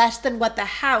was less than what the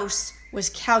house was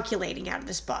calculating out of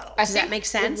this bottle. Does that make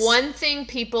sense? One thing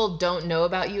people don't know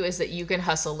about you is that you can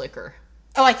hustle liquor.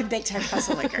 Oh, I can big time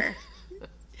hustle liquor.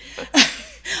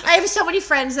 I have so many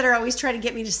friends that are always trying to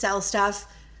get me to sell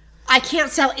stuff. I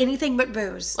can't sell anything but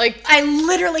booze. Like, I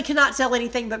literally cannot sell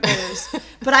anything but booze.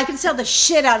 But I can sell the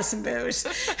shit out of some booze.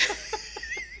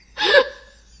 And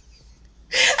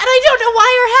I don't know why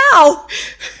or how.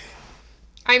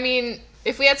 I mean,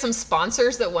 if we had some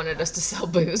sponsors that wanted us to sell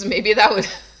booze, maybe that would...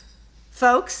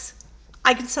 Folks,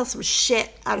 I can sell some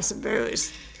shit out of some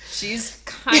booze. She's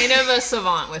kind of a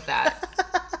savant with that.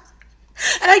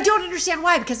 And I don't understand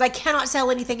why, because I cannot sell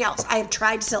anything else. I have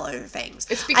tried to sell other things.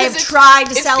 It's because I have tried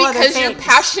to sell other things. It's because you're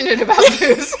passionate about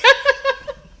booze.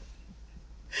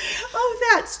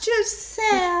 Oh, that's just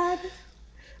sad.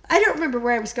 I don't remember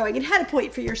where I was going. It had a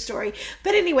point for your story.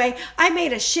 But anyway, I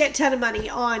made a shit ton of money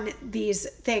on these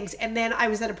things. And then I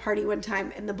was at a party one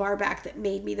time and the bar back that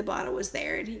made me the bottle was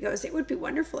there. And he goes, it would be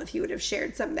wonderful if you would have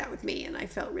shared some of that with me. And I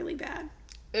felt really bad.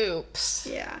 Oops.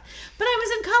 Yeah. But I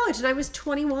was in college and I was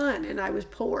 21 and I was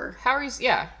poor. How are you?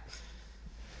 Yeah.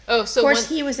 Oh, so of course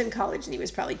he was in college and he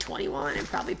was probably 21 and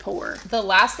probably poor. The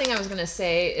last thing I was going to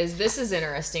say is this is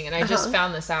interesting and I just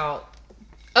found this out.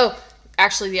 Oh,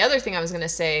 actually the other thing I was going to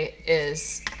say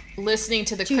is listening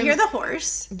to the... Do you hear the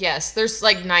horse? Yes, there's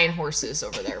like 9 horses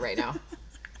over there right now.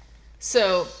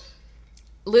 So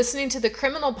listening to the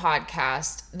criminal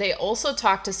podcast, they also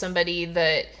talked to somebody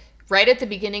that right at the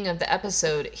beginning of the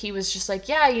episode, he was just like,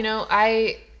 yeah, you know,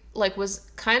 I like was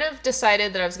kind of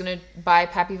decided that I was going to buy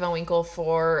Pappy Van Winkle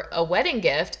for a wedding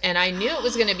gift. And I knew it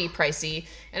was going to be pricey.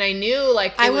 And I knew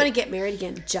like... I want to get married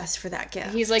again just for that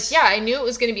gift. He's like, yeah, I knew it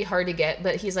was going to be hard to get,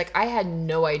 but he's like, I had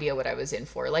no idea what I was in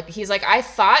for. Like, he's like, I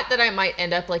thought that I might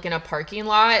end up like in a parking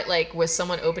lot, like with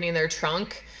someone opening their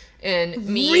trunk and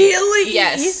me. Really?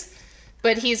 Yes.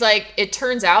 But he's like, it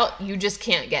turns out you just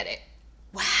can't get it.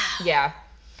 Wow. Yeah.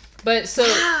 But so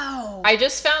Wow. I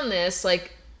just found this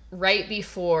like right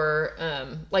before,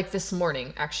 like this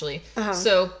morning actually.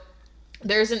 So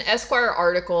there's an Esquire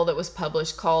article that was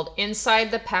published called "Inside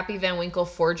the Pappy Van Winkle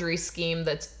Forgery Scheme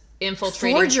That's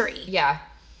Infiltrating." Forgery. Yeah.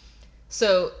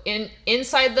 So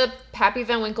inside the Pappy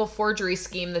Van Winkle forgery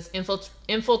scheme that's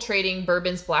infiltrating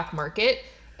bourbon's black market,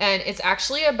 and it's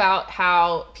actually about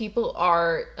how people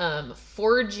are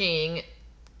forging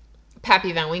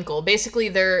Pappy Van Winkle. Basically,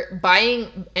 they're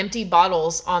buying empty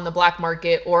bottles on the black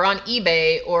market or on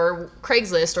eBay or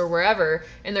Craigslist or wherever,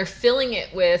 and they're filling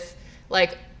it with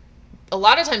like a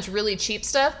lot of times really cheap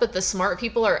stuff, but the smart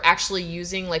people are actually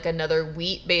using like another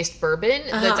wheat-based bourbon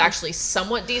that's actually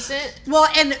somewhat decent. Well,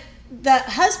 and the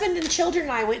husband and children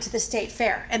and I went to the state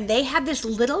fair, and they had this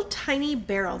little tiny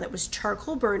barrel that was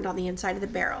charcoal burned on the inside of the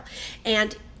barrel.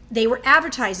 And they were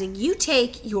advertising, you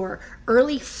take your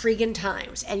early friggin'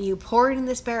 times and you pour it in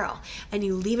this barrel and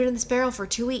you leave it in this barrel for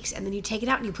 2 weeks and then you take it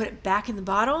out and you put it back in the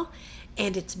bottle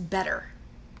and it's better.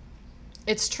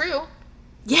 It's true.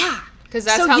 Yeah. Because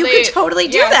that's so how you they could totally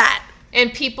do that.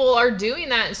 And people are doing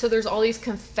that. And so there's all these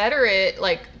Confederate,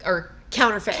 like, or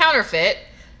counterfeit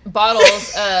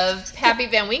bottles of Pappy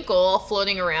Van Winkle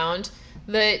floating around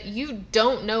that you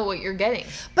don't know what you're getting.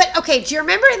 But, okay, do you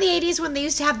remember in the 80s when they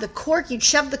used to have the cork? You'd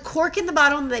shove the cork in the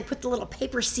bottle and they put the little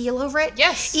paper seal over it?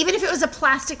 Yes. Even if it was a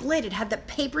plastic lid, it had the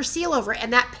paper seal over it.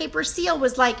 And that paper seal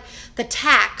was like the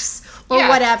tax or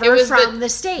whatever from the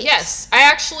States. Yes. I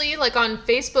actually, like on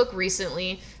Facebook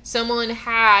recently, someone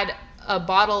had a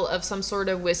bottle of some sort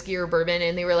of whiskey or bourbon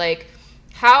and they were like,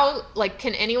 how, like,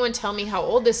 can anyone tell me how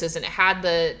old this is? And it had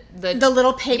the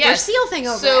little paper seal thing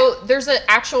over it. So there's an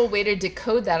actual way to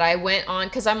decode that. I went on,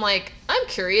 because I'm like, I'm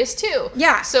curious too.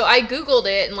 Yeah. So I Googled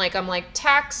it and like, I'm like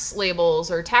tax labels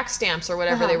or tax stamps or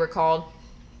whatever they were called.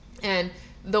 And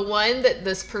the one that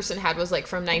this person had was like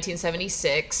from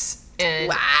 1976. And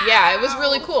wow. Yeah, it was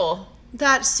really cool.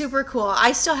 That's super cool.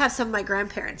 I still have some of my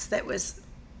grandparents that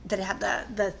had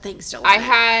the thing still on I it.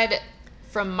 had...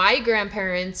 From my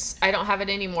grandparents, I don't have it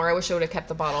anymore. I wish I would have kept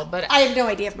the bottle, but I have no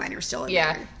idea if mine are still in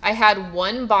there. I had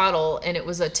one bottle, and it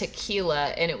was a tequila,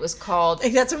 and it was called... I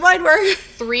think that's what mine were.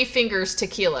 3 Fingers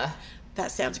Tequila.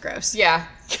 That sounds gross. Yeah.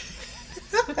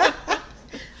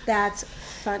 That's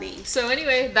funny. So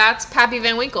anyway, that's Pappy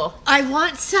Van Winkle. I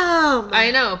want some.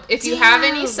 I know. If you have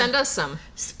any, send us some.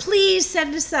 Please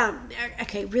send us some.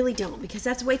 Okay, really don't, because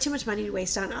that's way too much money to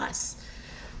waste on us.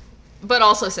 But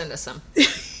also send us some.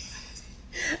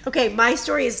 Okay, my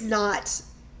story is not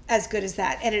as good as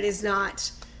that, and it's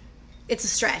a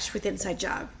stretch with Inside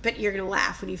Job, but you're going to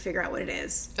laugh when you figure out what it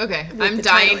is. Okay, I'm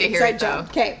dying to hear it, though.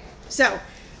 Okay, so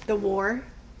the war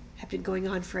had been going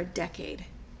on for a decade.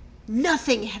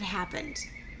 Nothing had happened.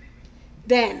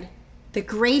 Then the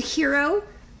great hero,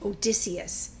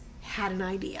 Odysseus, had an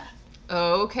idea.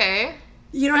 Okay.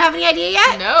 You don't have any idea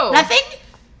yet? No. Nothing?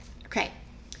 Okay.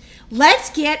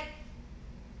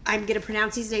 I'm going to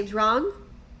pronounce these names wrong.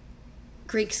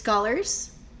 Greek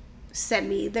scholars, send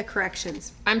me the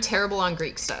corrections. I'm terrible on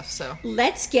Greek stuff, so.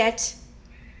 Let's get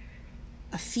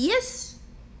Epheus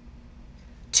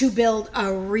to build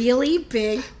a really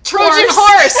big Trojan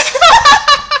horse.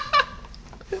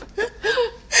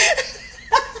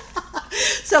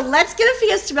 So let's get a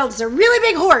Fiesta built. It's a really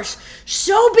big horse,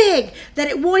 so big that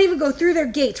it won't even go through their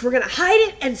gates. We're gonna hide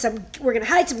it, and we're gonna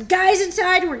hide some guys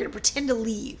inside, and we're gonna pretend to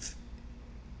leave.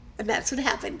 And that's what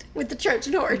happened with the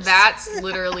Trojan horse. That's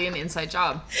literally an inside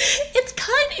job. It's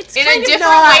kind of In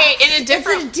a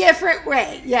different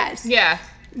way. Yes. Yeah.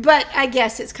 But I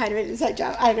guess it's kind of an inside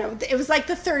job. I don't know. It was like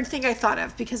the third thing I thought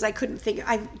of because I couldn't think.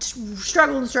 I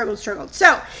struggled.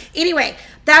 So anyway,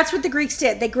 that's what the Greeks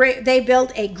did. They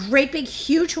built a great big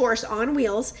huge horse on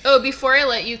wheels. Oh, before I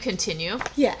let you continue.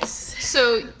 Yes.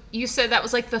 So you said that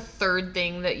was like the third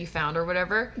thing that you found or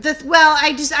whatever?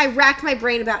 I racked my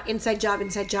brain about inside job.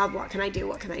 What can I do?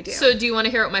 So do you want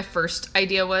to hear what my first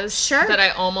idea was? Sure. That I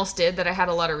almost did, that I had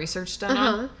a lot of research done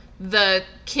on? The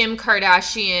Kim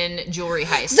Kardashian jewelry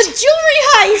heist. The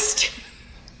jewelry heist!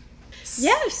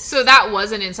 Yes. So that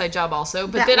was an inside job also.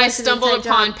 But then I stumbled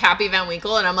upon Pappy Van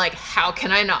Winkle, and I'm like, how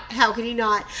can I not? How can you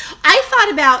not? I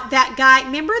thought about that guy.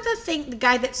 Remember the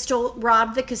guy that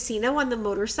robbed the casino on the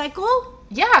motorcycle?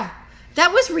 Yeah.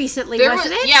 That was recently,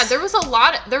 wasn't it? Yeah, there was a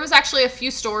lot. There was actually a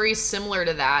few stories similar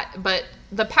to that. But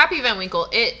the Pappy Van Winkle,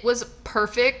 it was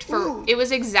perfect for. It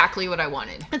was exactly what I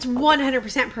wanted. It's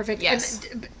 100% perfect. Yes.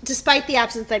 And despite the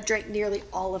absence, I've drank nearly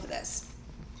all of this.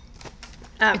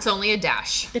 It's only a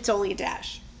dash. It's only a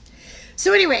dash.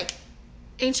 So anyway,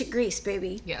 ancient Greece,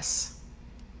 baby. Yes.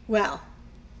 Well,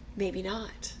 maybe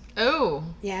not. Oh.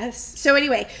 Yes. So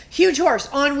anyway, huge horse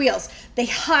on wheels. They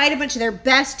hide a bunch of their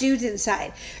best dudes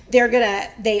inside.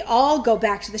 They all go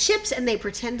back to the ships and they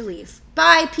pretend to leave.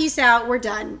 Bye, peace out, we're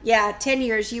done. Yeah, 10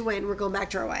 years, you win, we're going back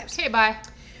to our wives. Okay, bye.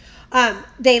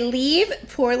 They leave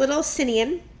poor little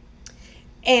Simeon,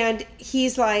 and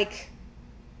he's like,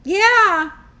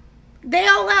 yeah, they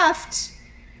all left.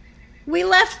 We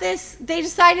left this. They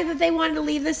decided that they wanted to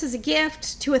leave this as a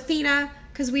gift to Athena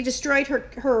because we destroyed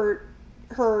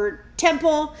her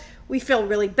temple. We feel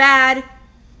really bad.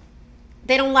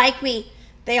 They don't like me.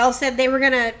 They all said they were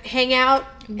going to hang out,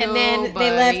 and then they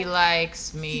left. Nobody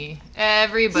likes me.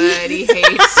 Everybody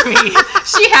hates me.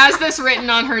 She has this written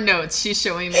on her notes. She's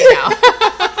showing me now.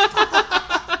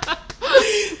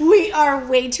 We are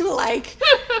way too alike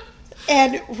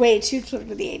and way too close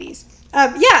to the 80s.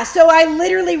 Yeah, so I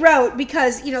literally wrote,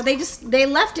 because, they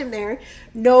left him there.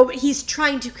 He's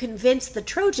trying to convince the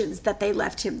Trojans that they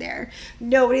left him there.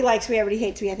 Nobody likes me, everybody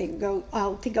hates me. I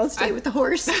think I'll stay with the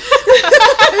horse.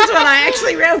 That's what I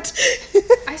actually wrote.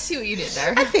 I see what you did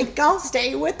there. I think I'll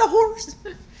stay with the horse.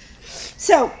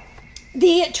 So,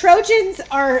 the Trojans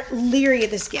are leery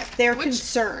of this gift. They're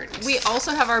concerned. We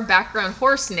also have our background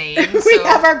horse name. We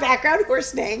have our background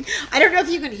horse name. I don't know if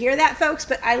you can hear that, folks,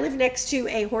 but I live next to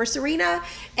a horse arena,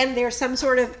 and there's some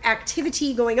sort of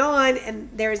activity going on, and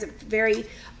there's a very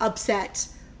upset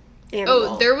animal.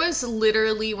 Oh, there was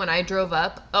literally, when I drove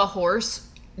up, a horse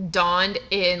donned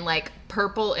in like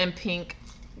purple and pink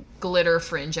glitter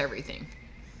fringe everything.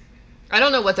 I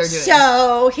don't know what they're doing.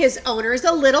 So his owner's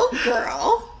a little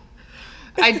girl.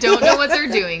 I don't know what they're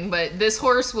doing, but this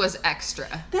horse was extra.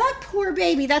 That poor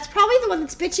baby. That's probably the one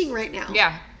that's bitching right now.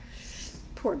 Yeah.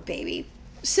 Poor baby.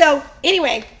 So,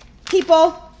 anyway,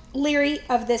 people leery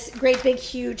of this great big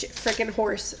huge freaking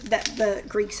horse that the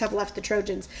Greeks have left the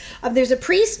Trojans. There's a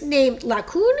priest named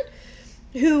Laocoon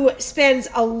who spends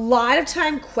a lot of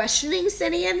time questioning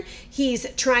Simeon. He's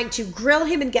trying to grill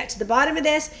him and get to the bottom of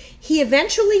this. He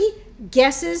eventually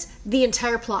guesses the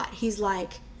entire plot. He's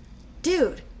like,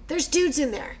 dude, there's dudes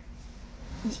in there.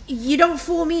 You don't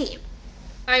fool me.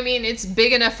 I mean, it's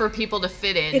big enough for people to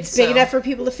fit in. It's big enough for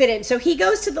people to fit in. So he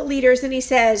goes to the leaders and he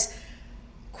says,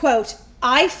 quote,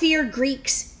 I fear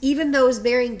Greeks, even those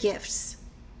bearing gifts.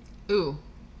 Ooh.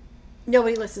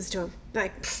 Nobody listens to him.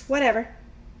 Like, whatever.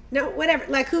 No, whatever.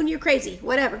 Laocoon, you're crazy.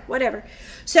 Whatever.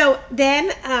 So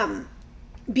then,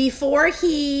 before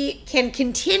he can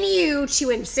continue to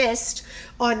insist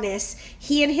on this,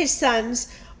 he and his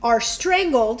sons are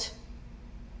strangled,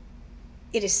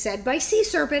 it is said, by sea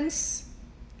serpents,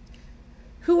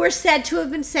 who were said to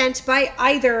have been sent by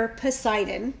either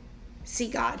Poseidon, sea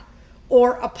god,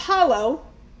 or Apollo.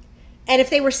 And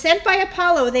if they were sent by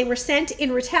Apollo, they were sent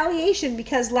in retaliation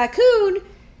because Laocoon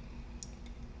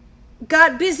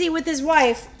got busy with his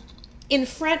wife in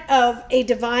front of a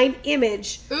divine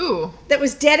image. Ooh. That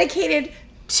was dedicated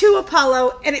to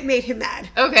Apollo, and it made him mad.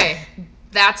 Okay,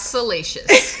 that's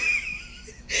salacious.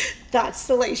 That's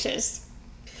salacious.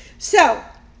 So,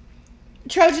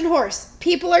 Trojan horse.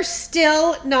 People are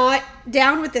still not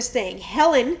down with this thing.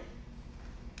 Helen.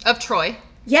 Of Troy.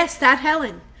 Yes, that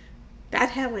Helen.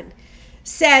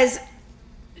 Says,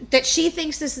 that she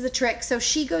thinks this is the trick. So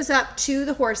she goes up to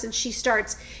the horse and she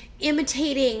starts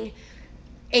imitating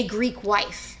a Greek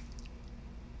wife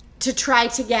to try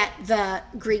to get the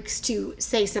Greeks to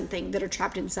say something that are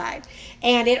trapped inside.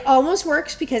 And it almost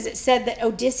works because it said that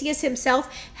Odysseus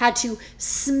himself had to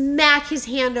smack his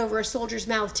hand over a soldier's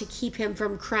mouth to keep him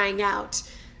from crying out,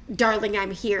 "Darling,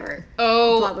 I'm here."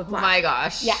 Oh, blah, blah, blah. my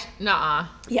gosh. Yeah. Nuh-uh.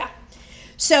 Yeah.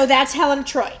 So that's Helen of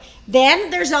Troy.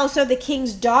 Then there's also the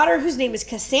king's daughter whose name is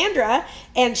Cassandra,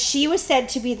 and she was said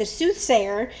to be the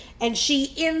soothsayer, and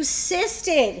she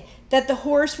insisted that the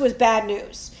horse was bad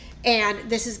news. And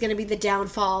this is going to be the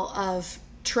downfall of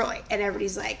Troy. And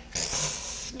everybody's like,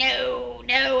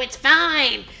 no, it's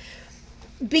fine.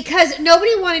 Because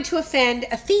nobody wanted to offend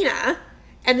Athena,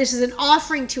 and this is an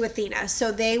offering to Athena,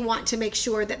 so they want to make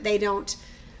sure that they don't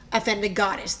offend a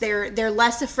goddess. They're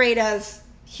less afraid of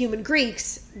human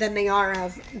Greeks than they are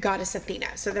of goddess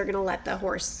Athena. So they're going to let the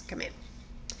horse come in.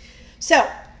 So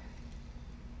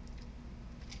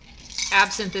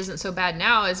Absinthe isn't so bad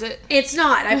now, is it? it's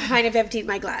not. I've kind of emptied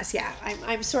my glass. Yeah,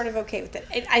 I'm sort of okay with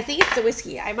it. I think it's the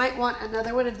whiskey. I might want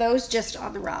another one of those just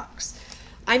on the rocks.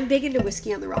 I'm big into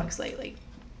whiskey on the rocks lately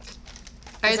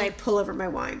as I pull over my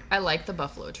wine. I like the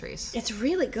Buffalo Trace. It's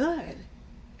really good.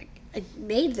 I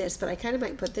made this, but I kind of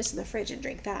might put this in the fridge and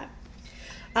drink that.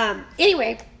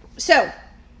 Anyway, so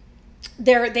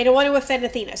they don't want to offend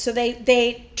Athena. So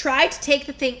they tried to take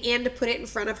the thing in to put it in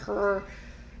front of her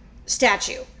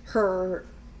statue, her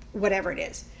whatever it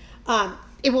is.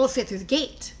 It won't fit through the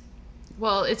gate.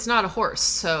 Well, it's not a horse,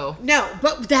 so... No,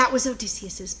 but that was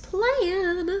Odysseus's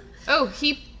plan. Oh,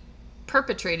 he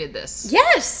perpetrated this.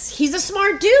 Yes, he's a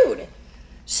smart dude.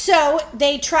 So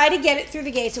they try to get it through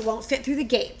the gates. It won't fit through the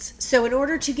gates. So in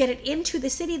order to get it into the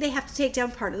city, they have to take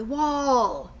down part of the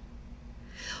wall.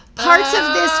 Parts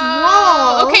of this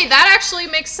wall. Okay, that actually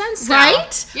makes sense now.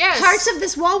 Right? Yes. Parts of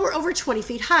this wall were over 20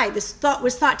 feet high. This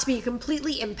was thought to be a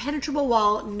completely impenetrable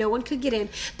wall. No one could get in.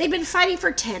 They've been fighting for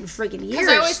 10 friggin' years. Because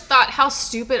I always thought, how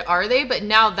stupid are they? But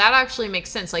now that actually makes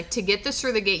sense. Like, to get this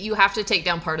through the gate, you have to take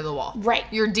down part of the wall. Right.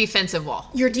 Your defensive wall.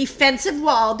 Your defensive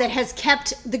wall that has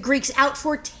kept the Greeks out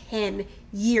for 10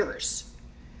 years.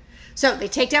 So they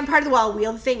take down part of the wall,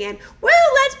 wheel the thing in. Woo,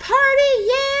 let's party,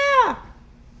 yeah!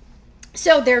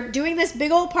 So they're doing this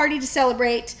big old party to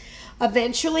celebrate.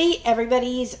 Eventually,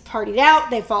 everybody's partied out.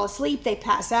 They fall asleep. They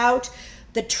pass out.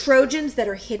 The Trojans that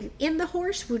are hidden in the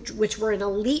horse, which were an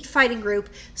elite fighting group,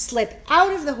 slip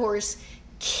out of the horse,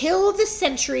 kill the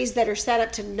sentries that are set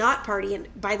up to not party. And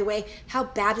by the way, how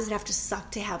bad does it have to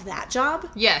suck to have that job?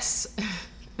 Yes.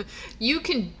 You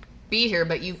can be here,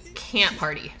 but you can't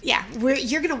party. Yeah,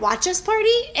 you're going to watch us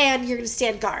party, and you're going to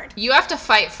stand guard. You have to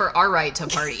fight for our right to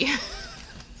party.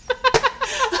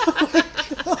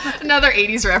 Another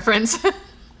 80s reference.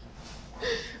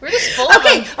 We're just full of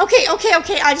them. Okay.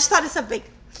 I just thought of something.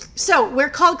 So, we're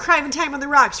called Crime and Time on the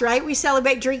Rocks, right? We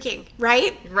celebrate drinking,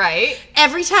 right? Right.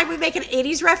 Every time we make an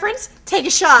 80s reference, take a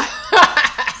shot.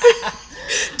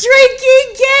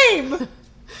 Drinking game!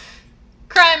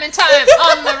 Crime and Time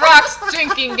on the Rocks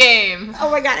drinking game. Oh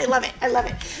my god, I love it.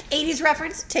 80s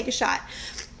reference, take a shot.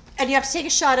 And you have to take a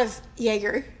shot of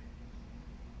Jaeger.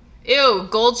 Ew,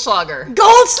 Goldschlager.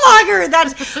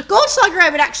 Goldschlager I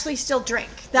would actually still drink.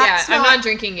 I'm not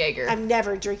drinking Jaeger. I'm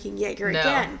never drinking Jaeger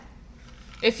again.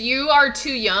 If you are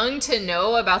too young to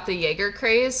know about the Jaeger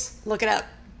craze, look it up.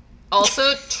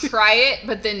 Also, try it,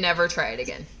 but then never try it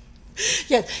again.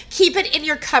 Yeah, keep it in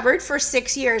your cupboard for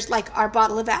 6 years like our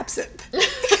bottle of absinthe.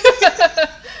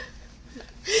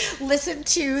 Listen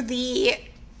to the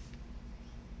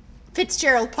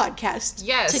Fitzgerald podcast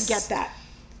to get that.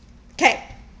 Okay.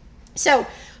 So,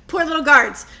 poor little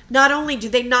guards. Not only do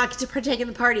they not get to partake in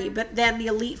the party, but then the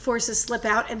elite forces slip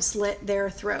out and slit their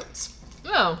throats.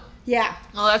 Oh. Yeah.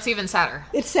 Well, that's even sadder.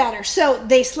 It's sadder. So,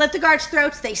 they slit the guards'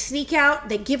 throats, they sneak out,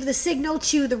 they give the signal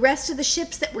to the rest of the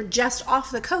ships that were just off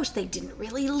the coast. They didn't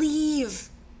really leave.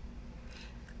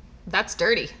 That's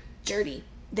dirty.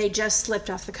 They just slipped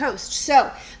off the coast.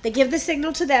 So, they give the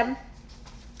signal to them.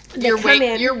 You're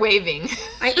waving.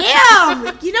 I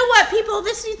am. You know what, people?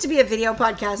 This needs to be a video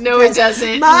podcast. No, it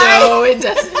doesn't.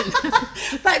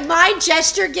 But my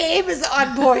gesture game is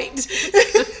on point.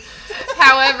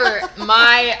 However,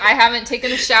 I haven't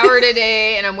taken a shower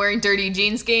today and I'm wearing dirty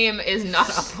jeans game is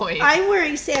not on point. I'm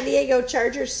wearing San Diego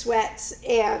Chargers sweats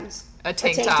and a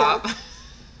tank top.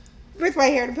 With my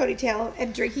hair in a ponytail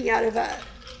and drinking out of a...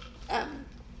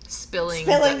 spilling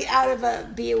out of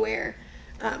a Be Aware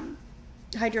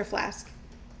hydro flask.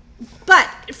 But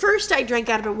first I drank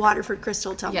out of a Waterford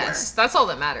Crystal tumbler. Yes, that's all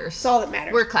that matters. That's all that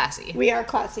matters. We're classy. We are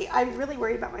classy. I'm really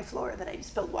worried about my floor that I just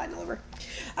spilled wine all over.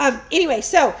 Anyway,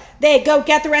 so they go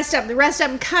get the rest of them. The rest of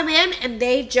them come in and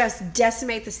they just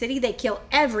decimate the city. They kill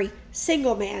every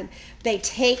single man. They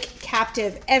take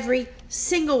captive every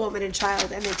single woman and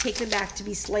child, and they take them back to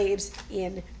be slaves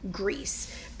in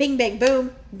Greece. Bing, bang,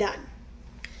 boom, done.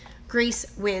 Greece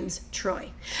wins Troy.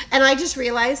 And I just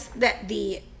realized that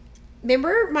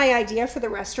remember my idea for the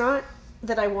restaurant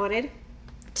that I wanted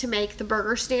to make the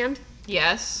burger stand?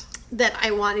 Yes. That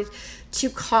I wanted to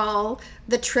call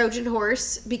the Trojan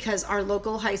Horse because our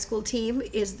local high school team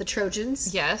is the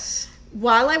Trojans. Yes.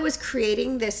 While I was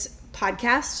creating this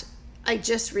podcast, I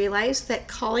just realized that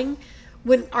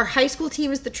when our high school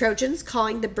team is the Trojans,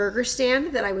 calling the burger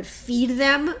stand that I would feed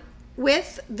them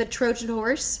with the Trojan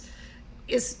Horse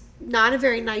is not a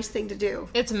very nice thing to do.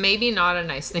 It's maybe not a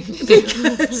nice thing to do.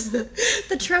 Because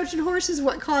the Trojan Horse is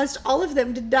what caused all of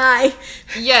them to die.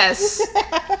 Yes.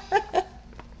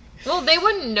 Well, they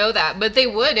wouldn't know that, but they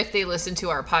would if they listened to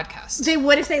our podcast. They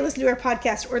would if they listened to our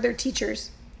podcast or their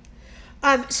teachers.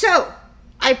 So,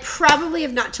 I probably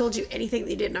have not told you anything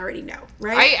they didn't already know,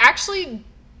 right?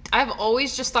 I've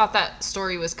always just thought that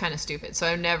story was kind of stupid, so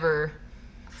I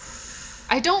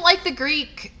don't like the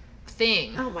Greek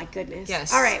thing. Oh my goodness.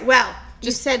 Yes. All right, well,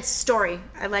 you said story.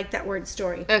 I like that word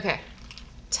story. Okay.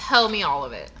 Tell me all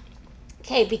of it.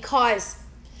 Okay, because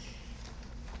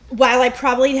while I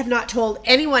probably have not told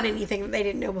anyone anything that they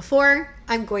didn't know before,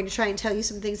 I'm going to try and tell you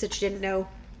some things that you didn't know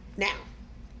now.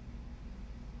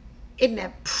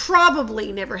 It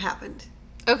probably never happened.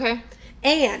 Okay.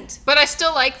 But I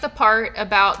still like the part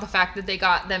about the fact that they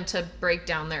got them to break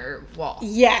down their wall.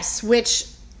 Yes, which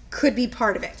could be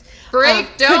part of it.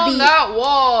 Break down that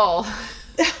wall.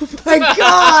 Oh my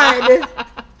God.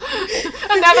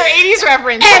 Another 80s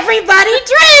reference. Everybody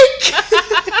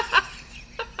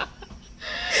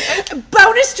drink!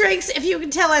 Bonus drinks if you can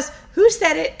tell us who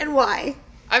said it and why.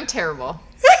 I'm terrible.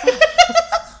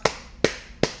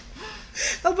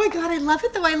 Oh my God, I love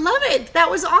it though. I love it. That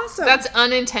was awesome. That's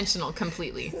unintentional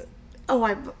completely. Oh,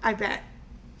 I bet.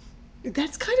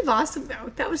 That's kind of awesome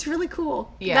though. That was really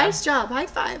cool. Yeah. Nice job. High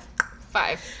five.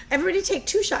 5. Everybody take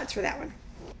 2 shots for that one.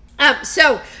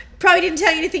 So, probably didn't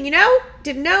tell you anything you know,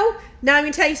 didn't know. Now I'm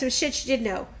going to tell you some shit you didn't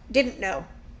know. Didn't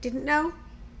know?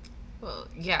 Well,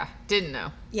 yeah, didn't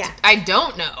know. Yeah. I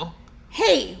don't know.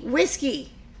 Hey,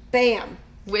 whiskey. Bam.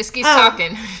 Whiskey's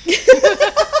talking.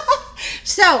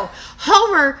 So,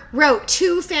 Homer wrote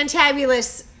 2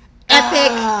 fantabulous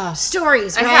epic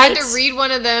stories, right? I had to read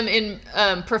one of them in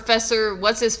Professor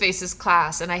What's-His-Face's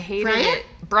class, and I hated it.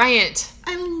 Bryant.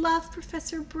 I love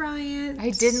Professor Bryant. I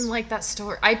didn't like that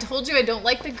story. I told you I don't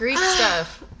like the Greek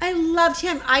stuff. I loved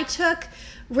him. I took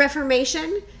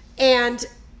Reformation and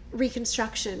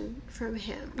Reconstruction from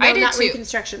him. No, I did not too.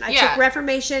 Reconstruction. I took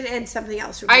Reformation and something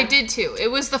else from him. I did too. It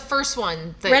was the first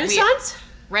one. Renaissance?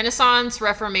 Renaissance,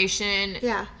 Reformation.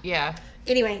 Yeah. Yeah.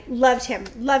 Anyway, loved him,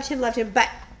 but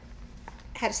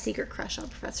had a secret crush on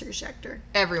Professor Schechter.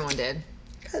 Everyone did.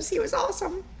 Because he was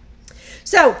awesome.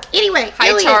 So, anyway. Hi,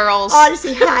 Iliad, Charles.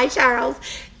 Odyssey. Hi, Charles.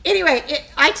 Anyway,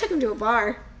 I took him to a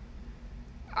bar.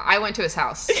 I went to his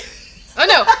house. Oh,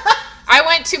 no. I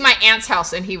went to my aunt's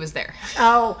house, and he was there.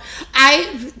 Oh.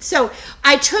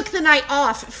 I took the night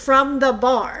off from the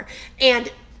bar,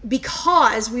 and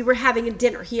because we were having a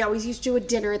dinner. He always used to do a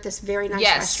dinner at this very nice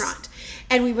restaurant.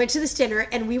 And we went to this dinner,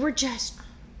 and we were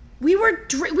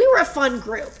a fun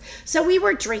group. So we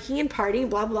were drinking and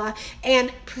partying, blah, blah.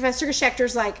 And Professor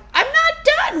Geschechter's like, I'm not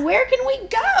done. Where can we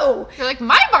go? You're like,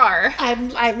 my bar.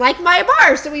 I like my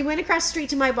bar. So we went across the street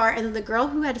to my bar. And then the girl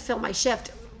who had to fill my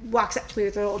shift walks up to me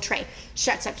with a little tray,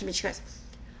 shuts up to me. She goes,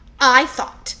 I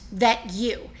thought that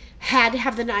you had to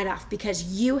have the night off because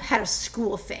you had a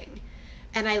school thing.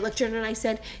 And I looked at her and I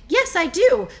said, yes, I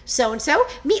do. So-and-so,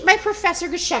 meet my Professor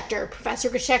Geschechter. Professor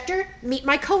Geschechter, meet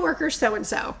my coworker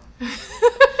so-and-so.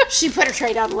 She put her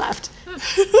tray down and left.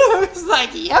 I was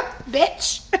like, yep,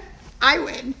 bitch. I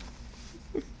win.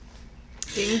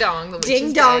 Ding dong, the witch Ding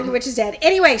is dong, dead. the witch is dead.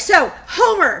 Anyway, so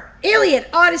Homer, Iliad,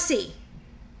 Odyssey,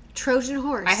 Trojan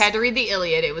Horse. I had to read the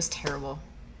Iliad. It was terrible.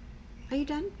 Are you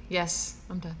done? Yes,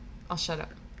 I'm done. I'll shut up.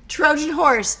 Trojan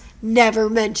Horse, never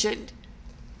mentioned.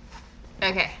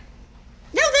 Okay.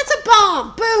 No, that's a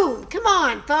bomb. Boom. Come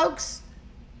on, folks.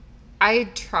 I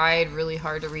tried really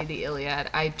hard to read the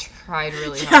Iliad. I tried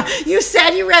really hard. You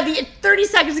said you read 30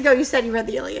 seconds ago you said you read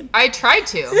the Iliad. I tried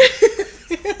to.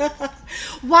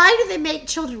 Why do they make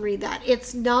children read that?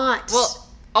 It's not. Well,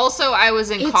 Also, I was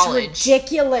in college. It's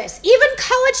ridiculous. Even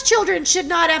college children should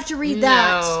not have to read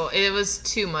that. No, it was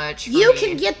too much for You me.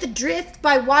 can get the drift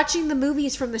by watching the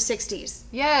movies from the 60s.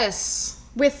 Yes.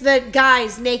 With the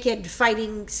guys naked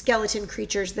fighting skeleton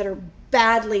creatures that are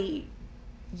badly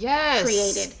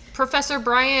created. Professor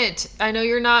Bryant, I know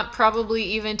you're not probably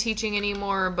even teaching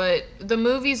anymore, but the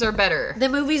movies are better. The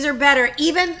movies are better.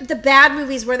 Even the bad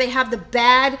movies where they have the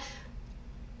bad...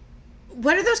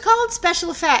 What are those called?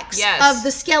 Special effects. Yes. Of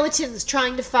the skeletons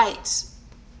trying to fight.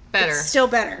 Better. It's still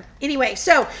better. Anyway,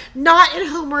 so not in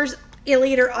Homer's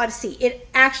Iliad or Odyssey. It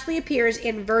actually appears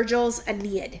in Virgil's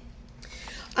Aeneid.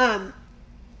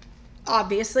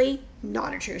 Obviously,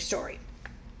 not a true story.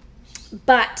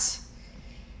 But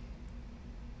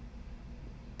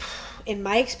in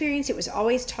my experience, it was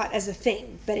always taught as a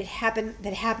thing, but it happened,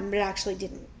 but it actually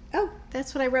didn't. Oh,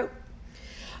 that's what I wrote.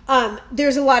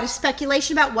 There's a lot of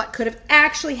speculation about what could have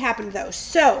actually happened, though.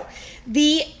 So,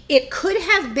 it could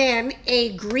have been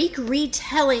a Greek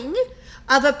retelling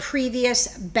of a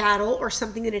previous battle or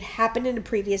something that had happened in a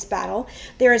previous battle.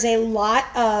 There is a lot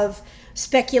of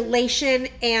speculation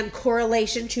and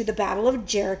correlation to the Battle of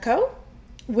Jericho,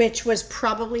 which was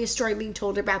probably a story being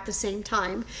told about the same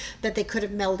time, that they could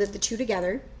have melded the two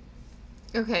together.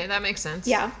 Okay, that makes sense.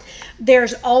 Yeah.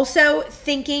 There's also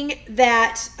thinking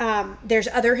that there's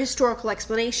other historical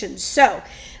explanations. So,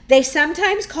 they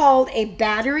sometimes called a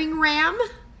battering ram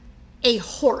a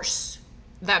horse.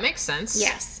 That makes sense.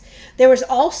 Yes. There was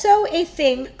also a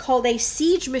thing called a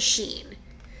siege machine,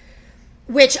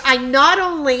 which I not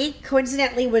only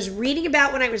coincidentally was reading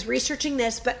about when I was researching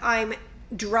this, but I'm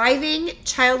driving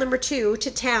child number 2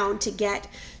 to town to get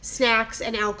snacks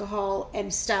and alcohol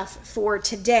and stuff for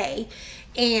today.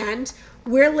 And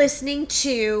we're listening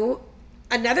to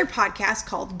another podcast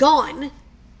called Gone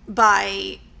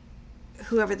by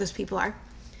whoever those people are.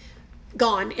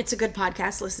 Gone. It's a good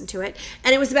podcast. Listen to it.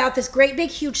 And it was about this great big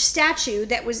huge statue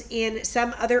that was in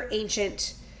some other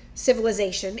ancient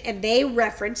civilization, and they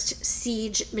referenced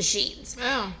siege machines.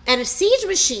 Oh. And a siege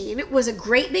machine was a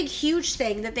great big huge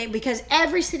thing that because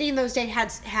every city in those days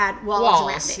had walls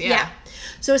around it. Yeah.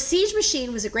 So a siege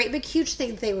machine was a great big huge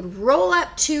thing that they would roll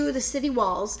up to the city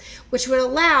walls, which would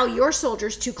allow your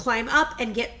soldiers to climb up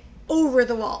and get over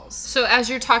the walls. So as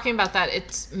you're talking about that,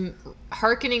 it's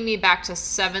hearkening me back to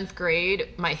 7th grade,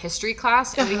 my history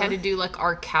class, and we had to do like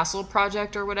our castle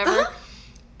project or whatever.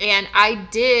 And I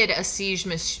did a siege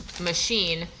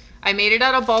machine. I made it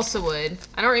out of balsa wood.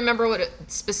 I don't remember what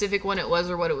specific one it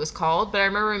was or what it was called, but I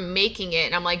remember making it,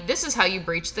 and I'm like, this is how you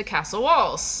breach the castle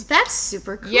walls. That's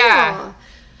super cool. Yeah.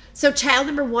 So child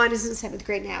number 1 is in 7th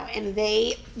grade now, and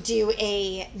they do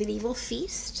a medieval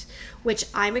feast, which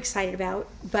I'm excited about,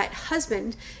 but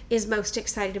husband is most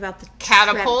excited about the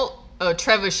Catapult.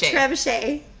 Trebuchet.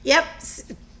 Trebuchet. Yep.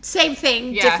 Same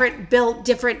thing, Yeah. different build,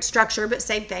 different structure, but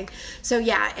same thing. So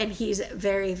yeah, and he's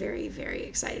very, very, very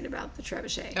excited about the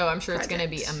trebuchet. Oh, I'm sure it's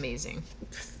project. going to be amazing.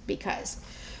 Because.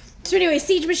 So anyway,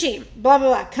 siege machine, blah, blah,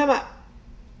 blah, come up.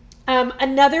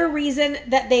 Another reason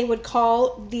that they would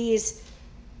call these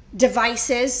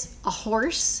devices a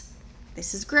horse,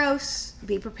 this is gross,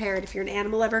 be prepared. If you're an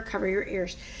animal lover, cover your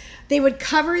ears. They would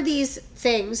cover these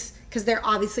things, because they're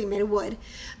obviously made of wood,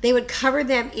 they would cover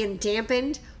them in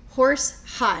dampened horse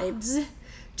hides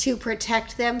to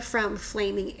protect them from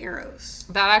flaming arrows.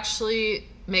 That actually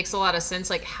makes a lot of sense,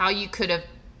 like how you could have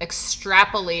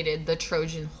extrapolated the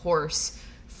Trojan horse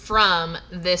from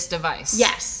this device.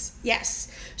 Yes,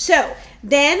 yes. So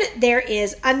then there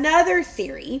is another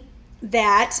theory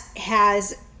that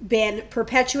has been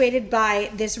perpetuated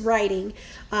by this writing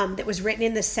that was written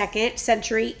in the 2nd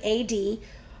century A.D.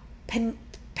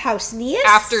 Pausanias.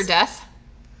 After death.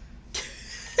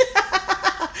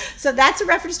 So that's a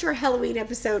reference to our Halloween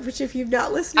episode, which if you've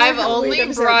not listened to I've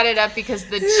only brought it up because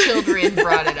the children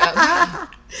brought it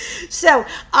up. So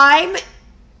I'm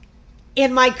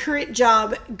in my current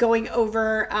job going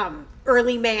over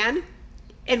early man,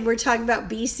 and we're talking about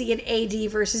BC and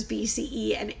AD versus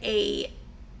BCE and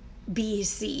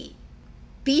ABC.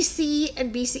 BC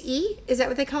and BCE? Is that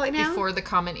what they call it now? Before the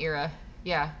Common Era.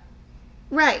 Yeah.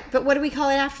 Right, but what do we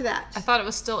call it after that? I thought it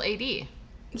was still AD.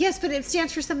 Yes, but it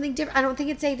stands for something different. I don't think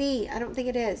it's AD. I don't think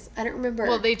it is. I don't remember.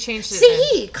 Well, they changed it.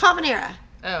 CE, Common Era.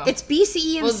 Oh. It's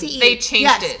BCE and Well, CE. they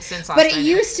changed it since last But it I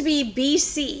knew. used to be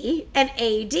BC and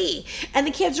AD. And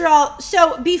the kids are all,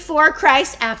 so before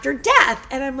Christ, after death.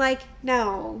 And I'm like,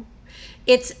 no.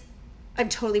 I'm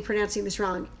totally pronouncing this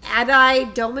wrong.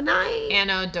 Domini?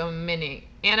 Anno Domini.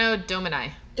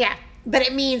 Yeah. But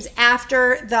it means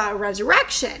after the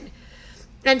resurrection.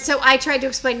 And so I tried to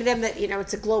explain to them that,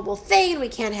 it's a global thing. We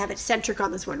can't have it centric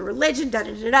on this one religion,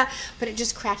 da-da-da-da. But it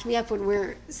just cracked me up when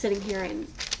we're sitting here and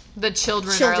the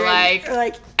children are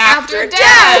like after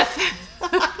death.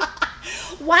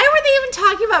 Why were they even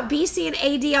talking about BC and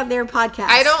AD on their podcast?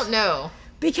 I don't know.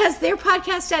 Because their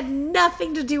podcast had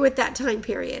nothing to do with that time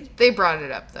period. They brought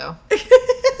it up, though.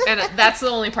 And that's the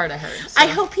only part I heard. So. I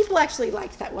hope people actually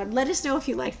liked that one. Let us know if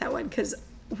you liked that one, because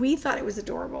we thought it was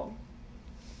adorable.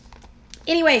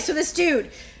 Anyway, so this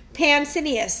dude,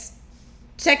 Pausanias,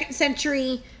 2nd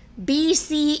century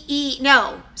BCE,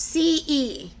 no,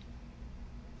 CE,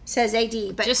 says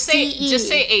AD, but just CE. Just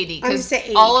say AD, because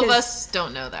all of us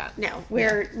don't know that. No,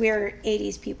 we're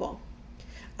 80s people.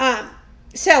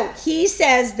 So he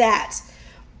says that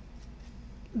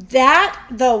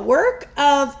the work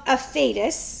of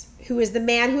Aphaetus, who is the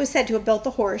man who is said to have built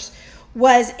the horse,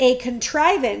 was a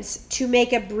contrivance to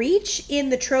make a breach in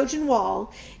the Trojan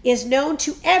wall, is known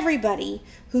to everybody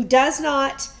who does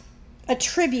not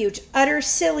attribute utter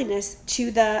silliness to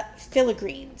the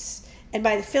Philagrenes. And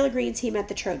by the Philagrenes, he meant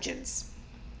the Trojans.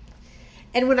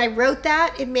 And when I wrote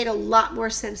that, it made a lot more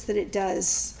sense than it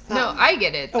does. No, I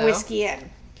get it, though. A Whiskey Inn.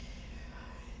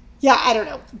 Yeah, I don't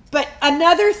know. But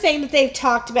another thing that they've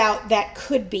talked about that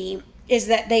could be is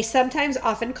that they sometimes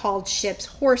often called ships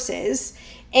horses,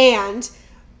 and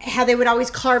how they would always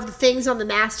carve the things on the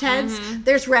mastheads. Mm-hmm.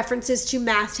 There's references to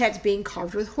mastheads being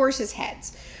carved with horses'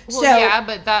 heads. Well, yeah,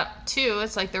 but that too,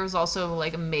 it's like there was also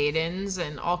like maidens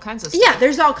and all kinds of stuff. Yeah,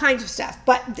 there's all kinds of stuff.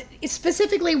 But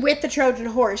specifically with the Trojan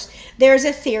horse, there's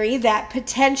a theory that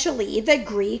potentially the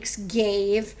Greeks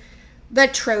gave the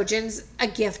Trojans a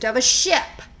gift of a ship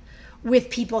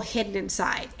with people hidden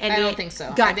inside. And I don't think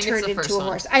so. Got turned into a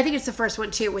horse. I think it's the first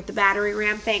one too, with the battering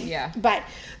ram thing. Yeah. But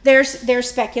there's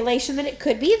speculation that it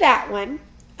could be that one.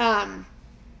 And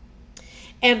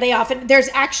there's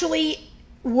actually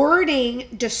wording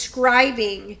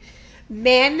describing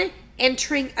men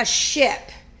entering a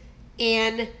ship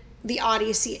in the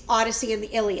Odyssey and the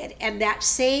Iliad. And that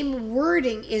same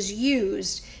wording is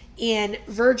used in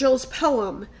Virgil's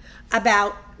poem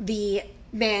about the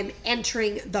men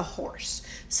entering the horse.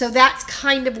 So that's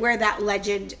kind of where that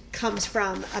legend comes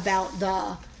from about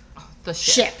the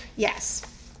ship. Yes.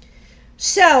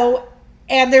 So,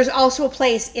 and there's also a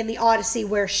place in the Odyssey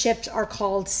where ships are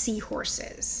called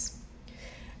seahorses.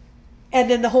 And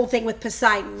then the whole thing with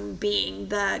Poseidon being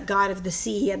the god of the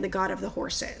sea and the god of the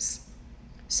horses.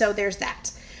 So there's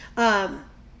that.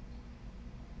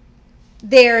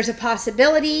 There's a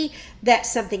possibility that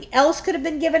something else could have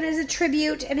been given as a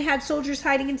tribute and had soldiers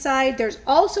hiding inside. There's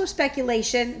also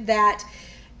speculation that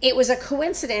it was a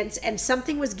coincidence and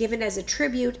something was given as a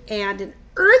tribute and an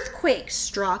earthquake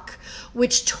struck,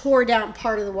 which tore down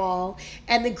part of the wall,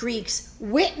 and the Greeks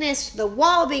witnessed the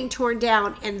wall being torn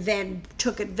down and then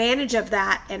took advantage of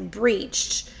that and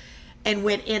breached and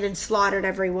went in and slaughtered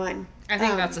everyone. I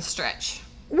think that's a stretch.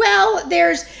 Well,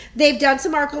 they've done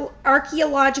some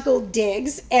archaeological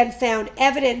digs and found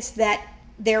evidence that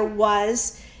there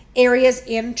was areas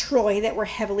in Troy that were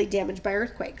heavily damaged by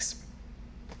earthquakes.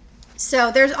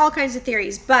 So there's all kinds of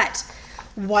theories, but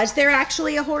was there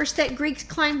actually a horse that Greeks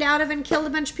climbed out of and killed a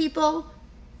bunch of people?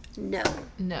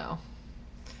 No.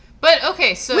 But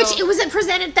okay, so was it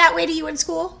presented that way to you in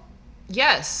school?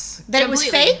 Yes. That completely.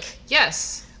 It was fake?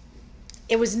 Yes.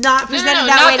 It was not presented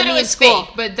that way to me in school.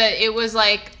 Fake, but that it was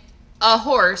like a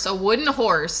horse, a wooden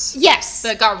horse. Yes.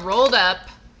 That got rolled up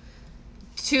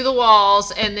to the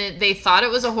walls, and then they thought it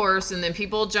was a horse, and then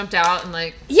people jumped out and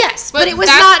like. Yes, but it was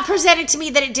not presented to me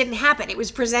that it didn't happen. It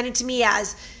was presented to me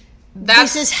as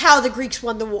this is how the Greeks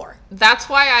won the war. That's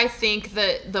why I think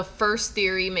that the first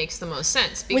theory makes the most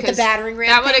sense. Because with the battering ram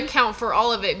that would account for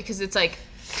all of it, because it's like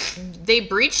they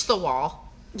breached the wall.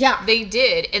 Yeah. They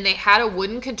did, and they had a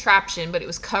wooden contraption, but it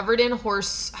was covered in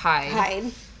horse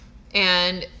hide.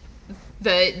 And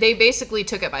they basically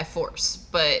took it by force,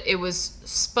 but it was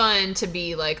spun to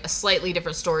be like a slightly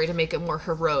different story to make it more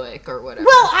heroic or whatever.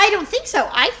 Well, I don't think so.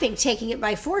 I think taking it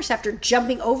by force after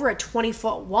jumping over a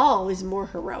 20-foot wall is more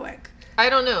heroic. I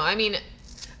don't know. I mean...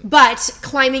 But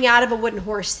climbing out of a wooden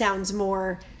horse sounds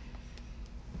more...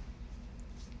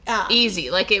 easy.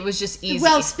 Like, it was just easy.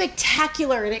 Well,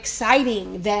 spectacular and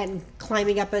exciting than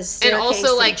climbing up a staircase. And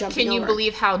also, like, can you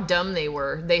believe how dumb they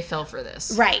were? They fell for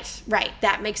this. Right.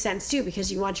 That makes sense, too, because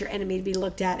you want your enemy to be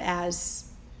looked at as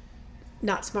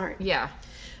not smart. Yeah.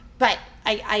 But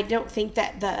I don't think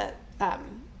that the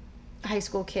high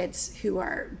school kids who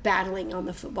are battling on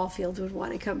the football field would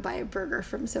want to come buy a burger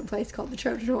from someplace called the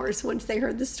Trojan Horse once they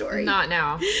heard the story. Not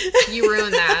now. You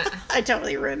ruined that. I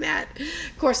totally ruined that.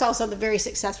 Of course, also the very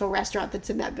successful restaurant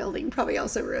that's in that building probably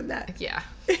also ruined that. Yeah.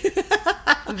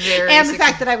 Very and the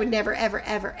fact that I would never, ever,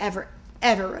 ever, ever,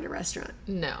 ever run a restaurant.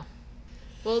 No.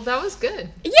 Well, that was good.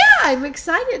 Yeah, I'm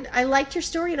excited. I liked your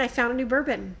story, and I found a new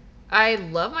bourbon. I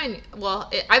love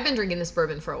I've been drinking this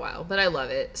bourbon for a while, but I love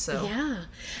it, so. Yeah.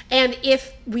 And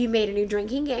if we made a new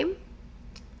drinking game.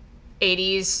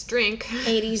 80s drink.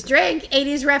 80s drink,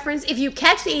 80s reference. If you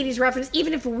catch the 80s reference,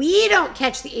 even if we don't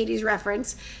catch the 80s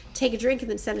reference, take a drink and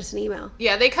then send us an email.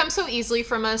 Yeah, they come so easily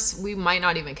from us, we might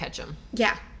not even catch them.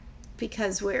 Yeah,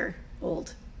 because we're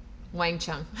old. Wang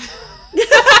Chung.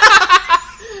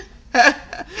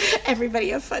 Everybody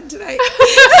have fun tonight.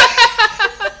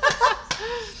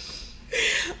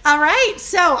 All right,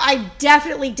 so I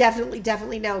definitely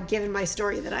know, given my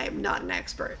story, that I am not an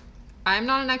expert. I'm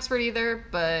not an expert either,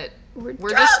 but we're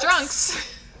drunks. just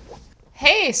drunks.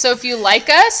 Hey, so if you like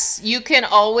us, you can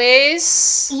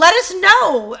always... Let us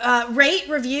know. Rate,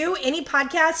 review, any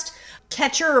podcast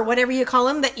catcher or whatever you call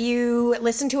them that you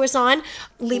listen to us on.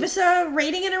 Leave us a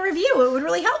rating and a review. It would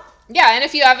really help. Yeah, and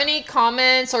if you have any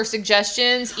comments or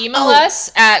suggestions, email us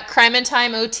at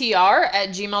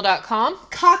crimeandtimeotr@gmail.com.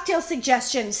 Cocktail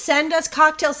suggestions. Send us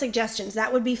cocktail suggestions.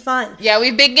 That would be fun. Yeah,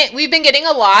 we've been getting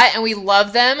a lot, and we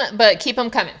love them, but keep them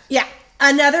coming. Yeah.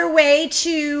 Another way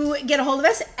to get a hold of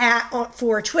us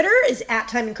for Twitter is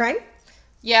 @TimeandCrime.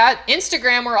 Yeah,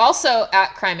 Instagram, we're also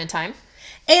at Crime and Time.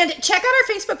 And check out our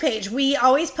Facebook page. We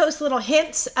always post little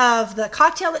hints of the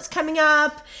cocktail that's coming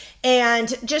up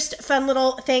and just fun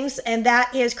little things. And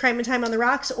that is Crime and Time on the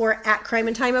Rocks or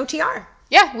 @CrimeandTimeOTR.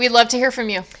 Yeah, we'd love to hear from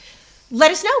you.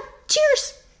 Let us know.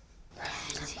 Cheers.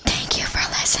 Thank you for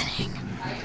listening.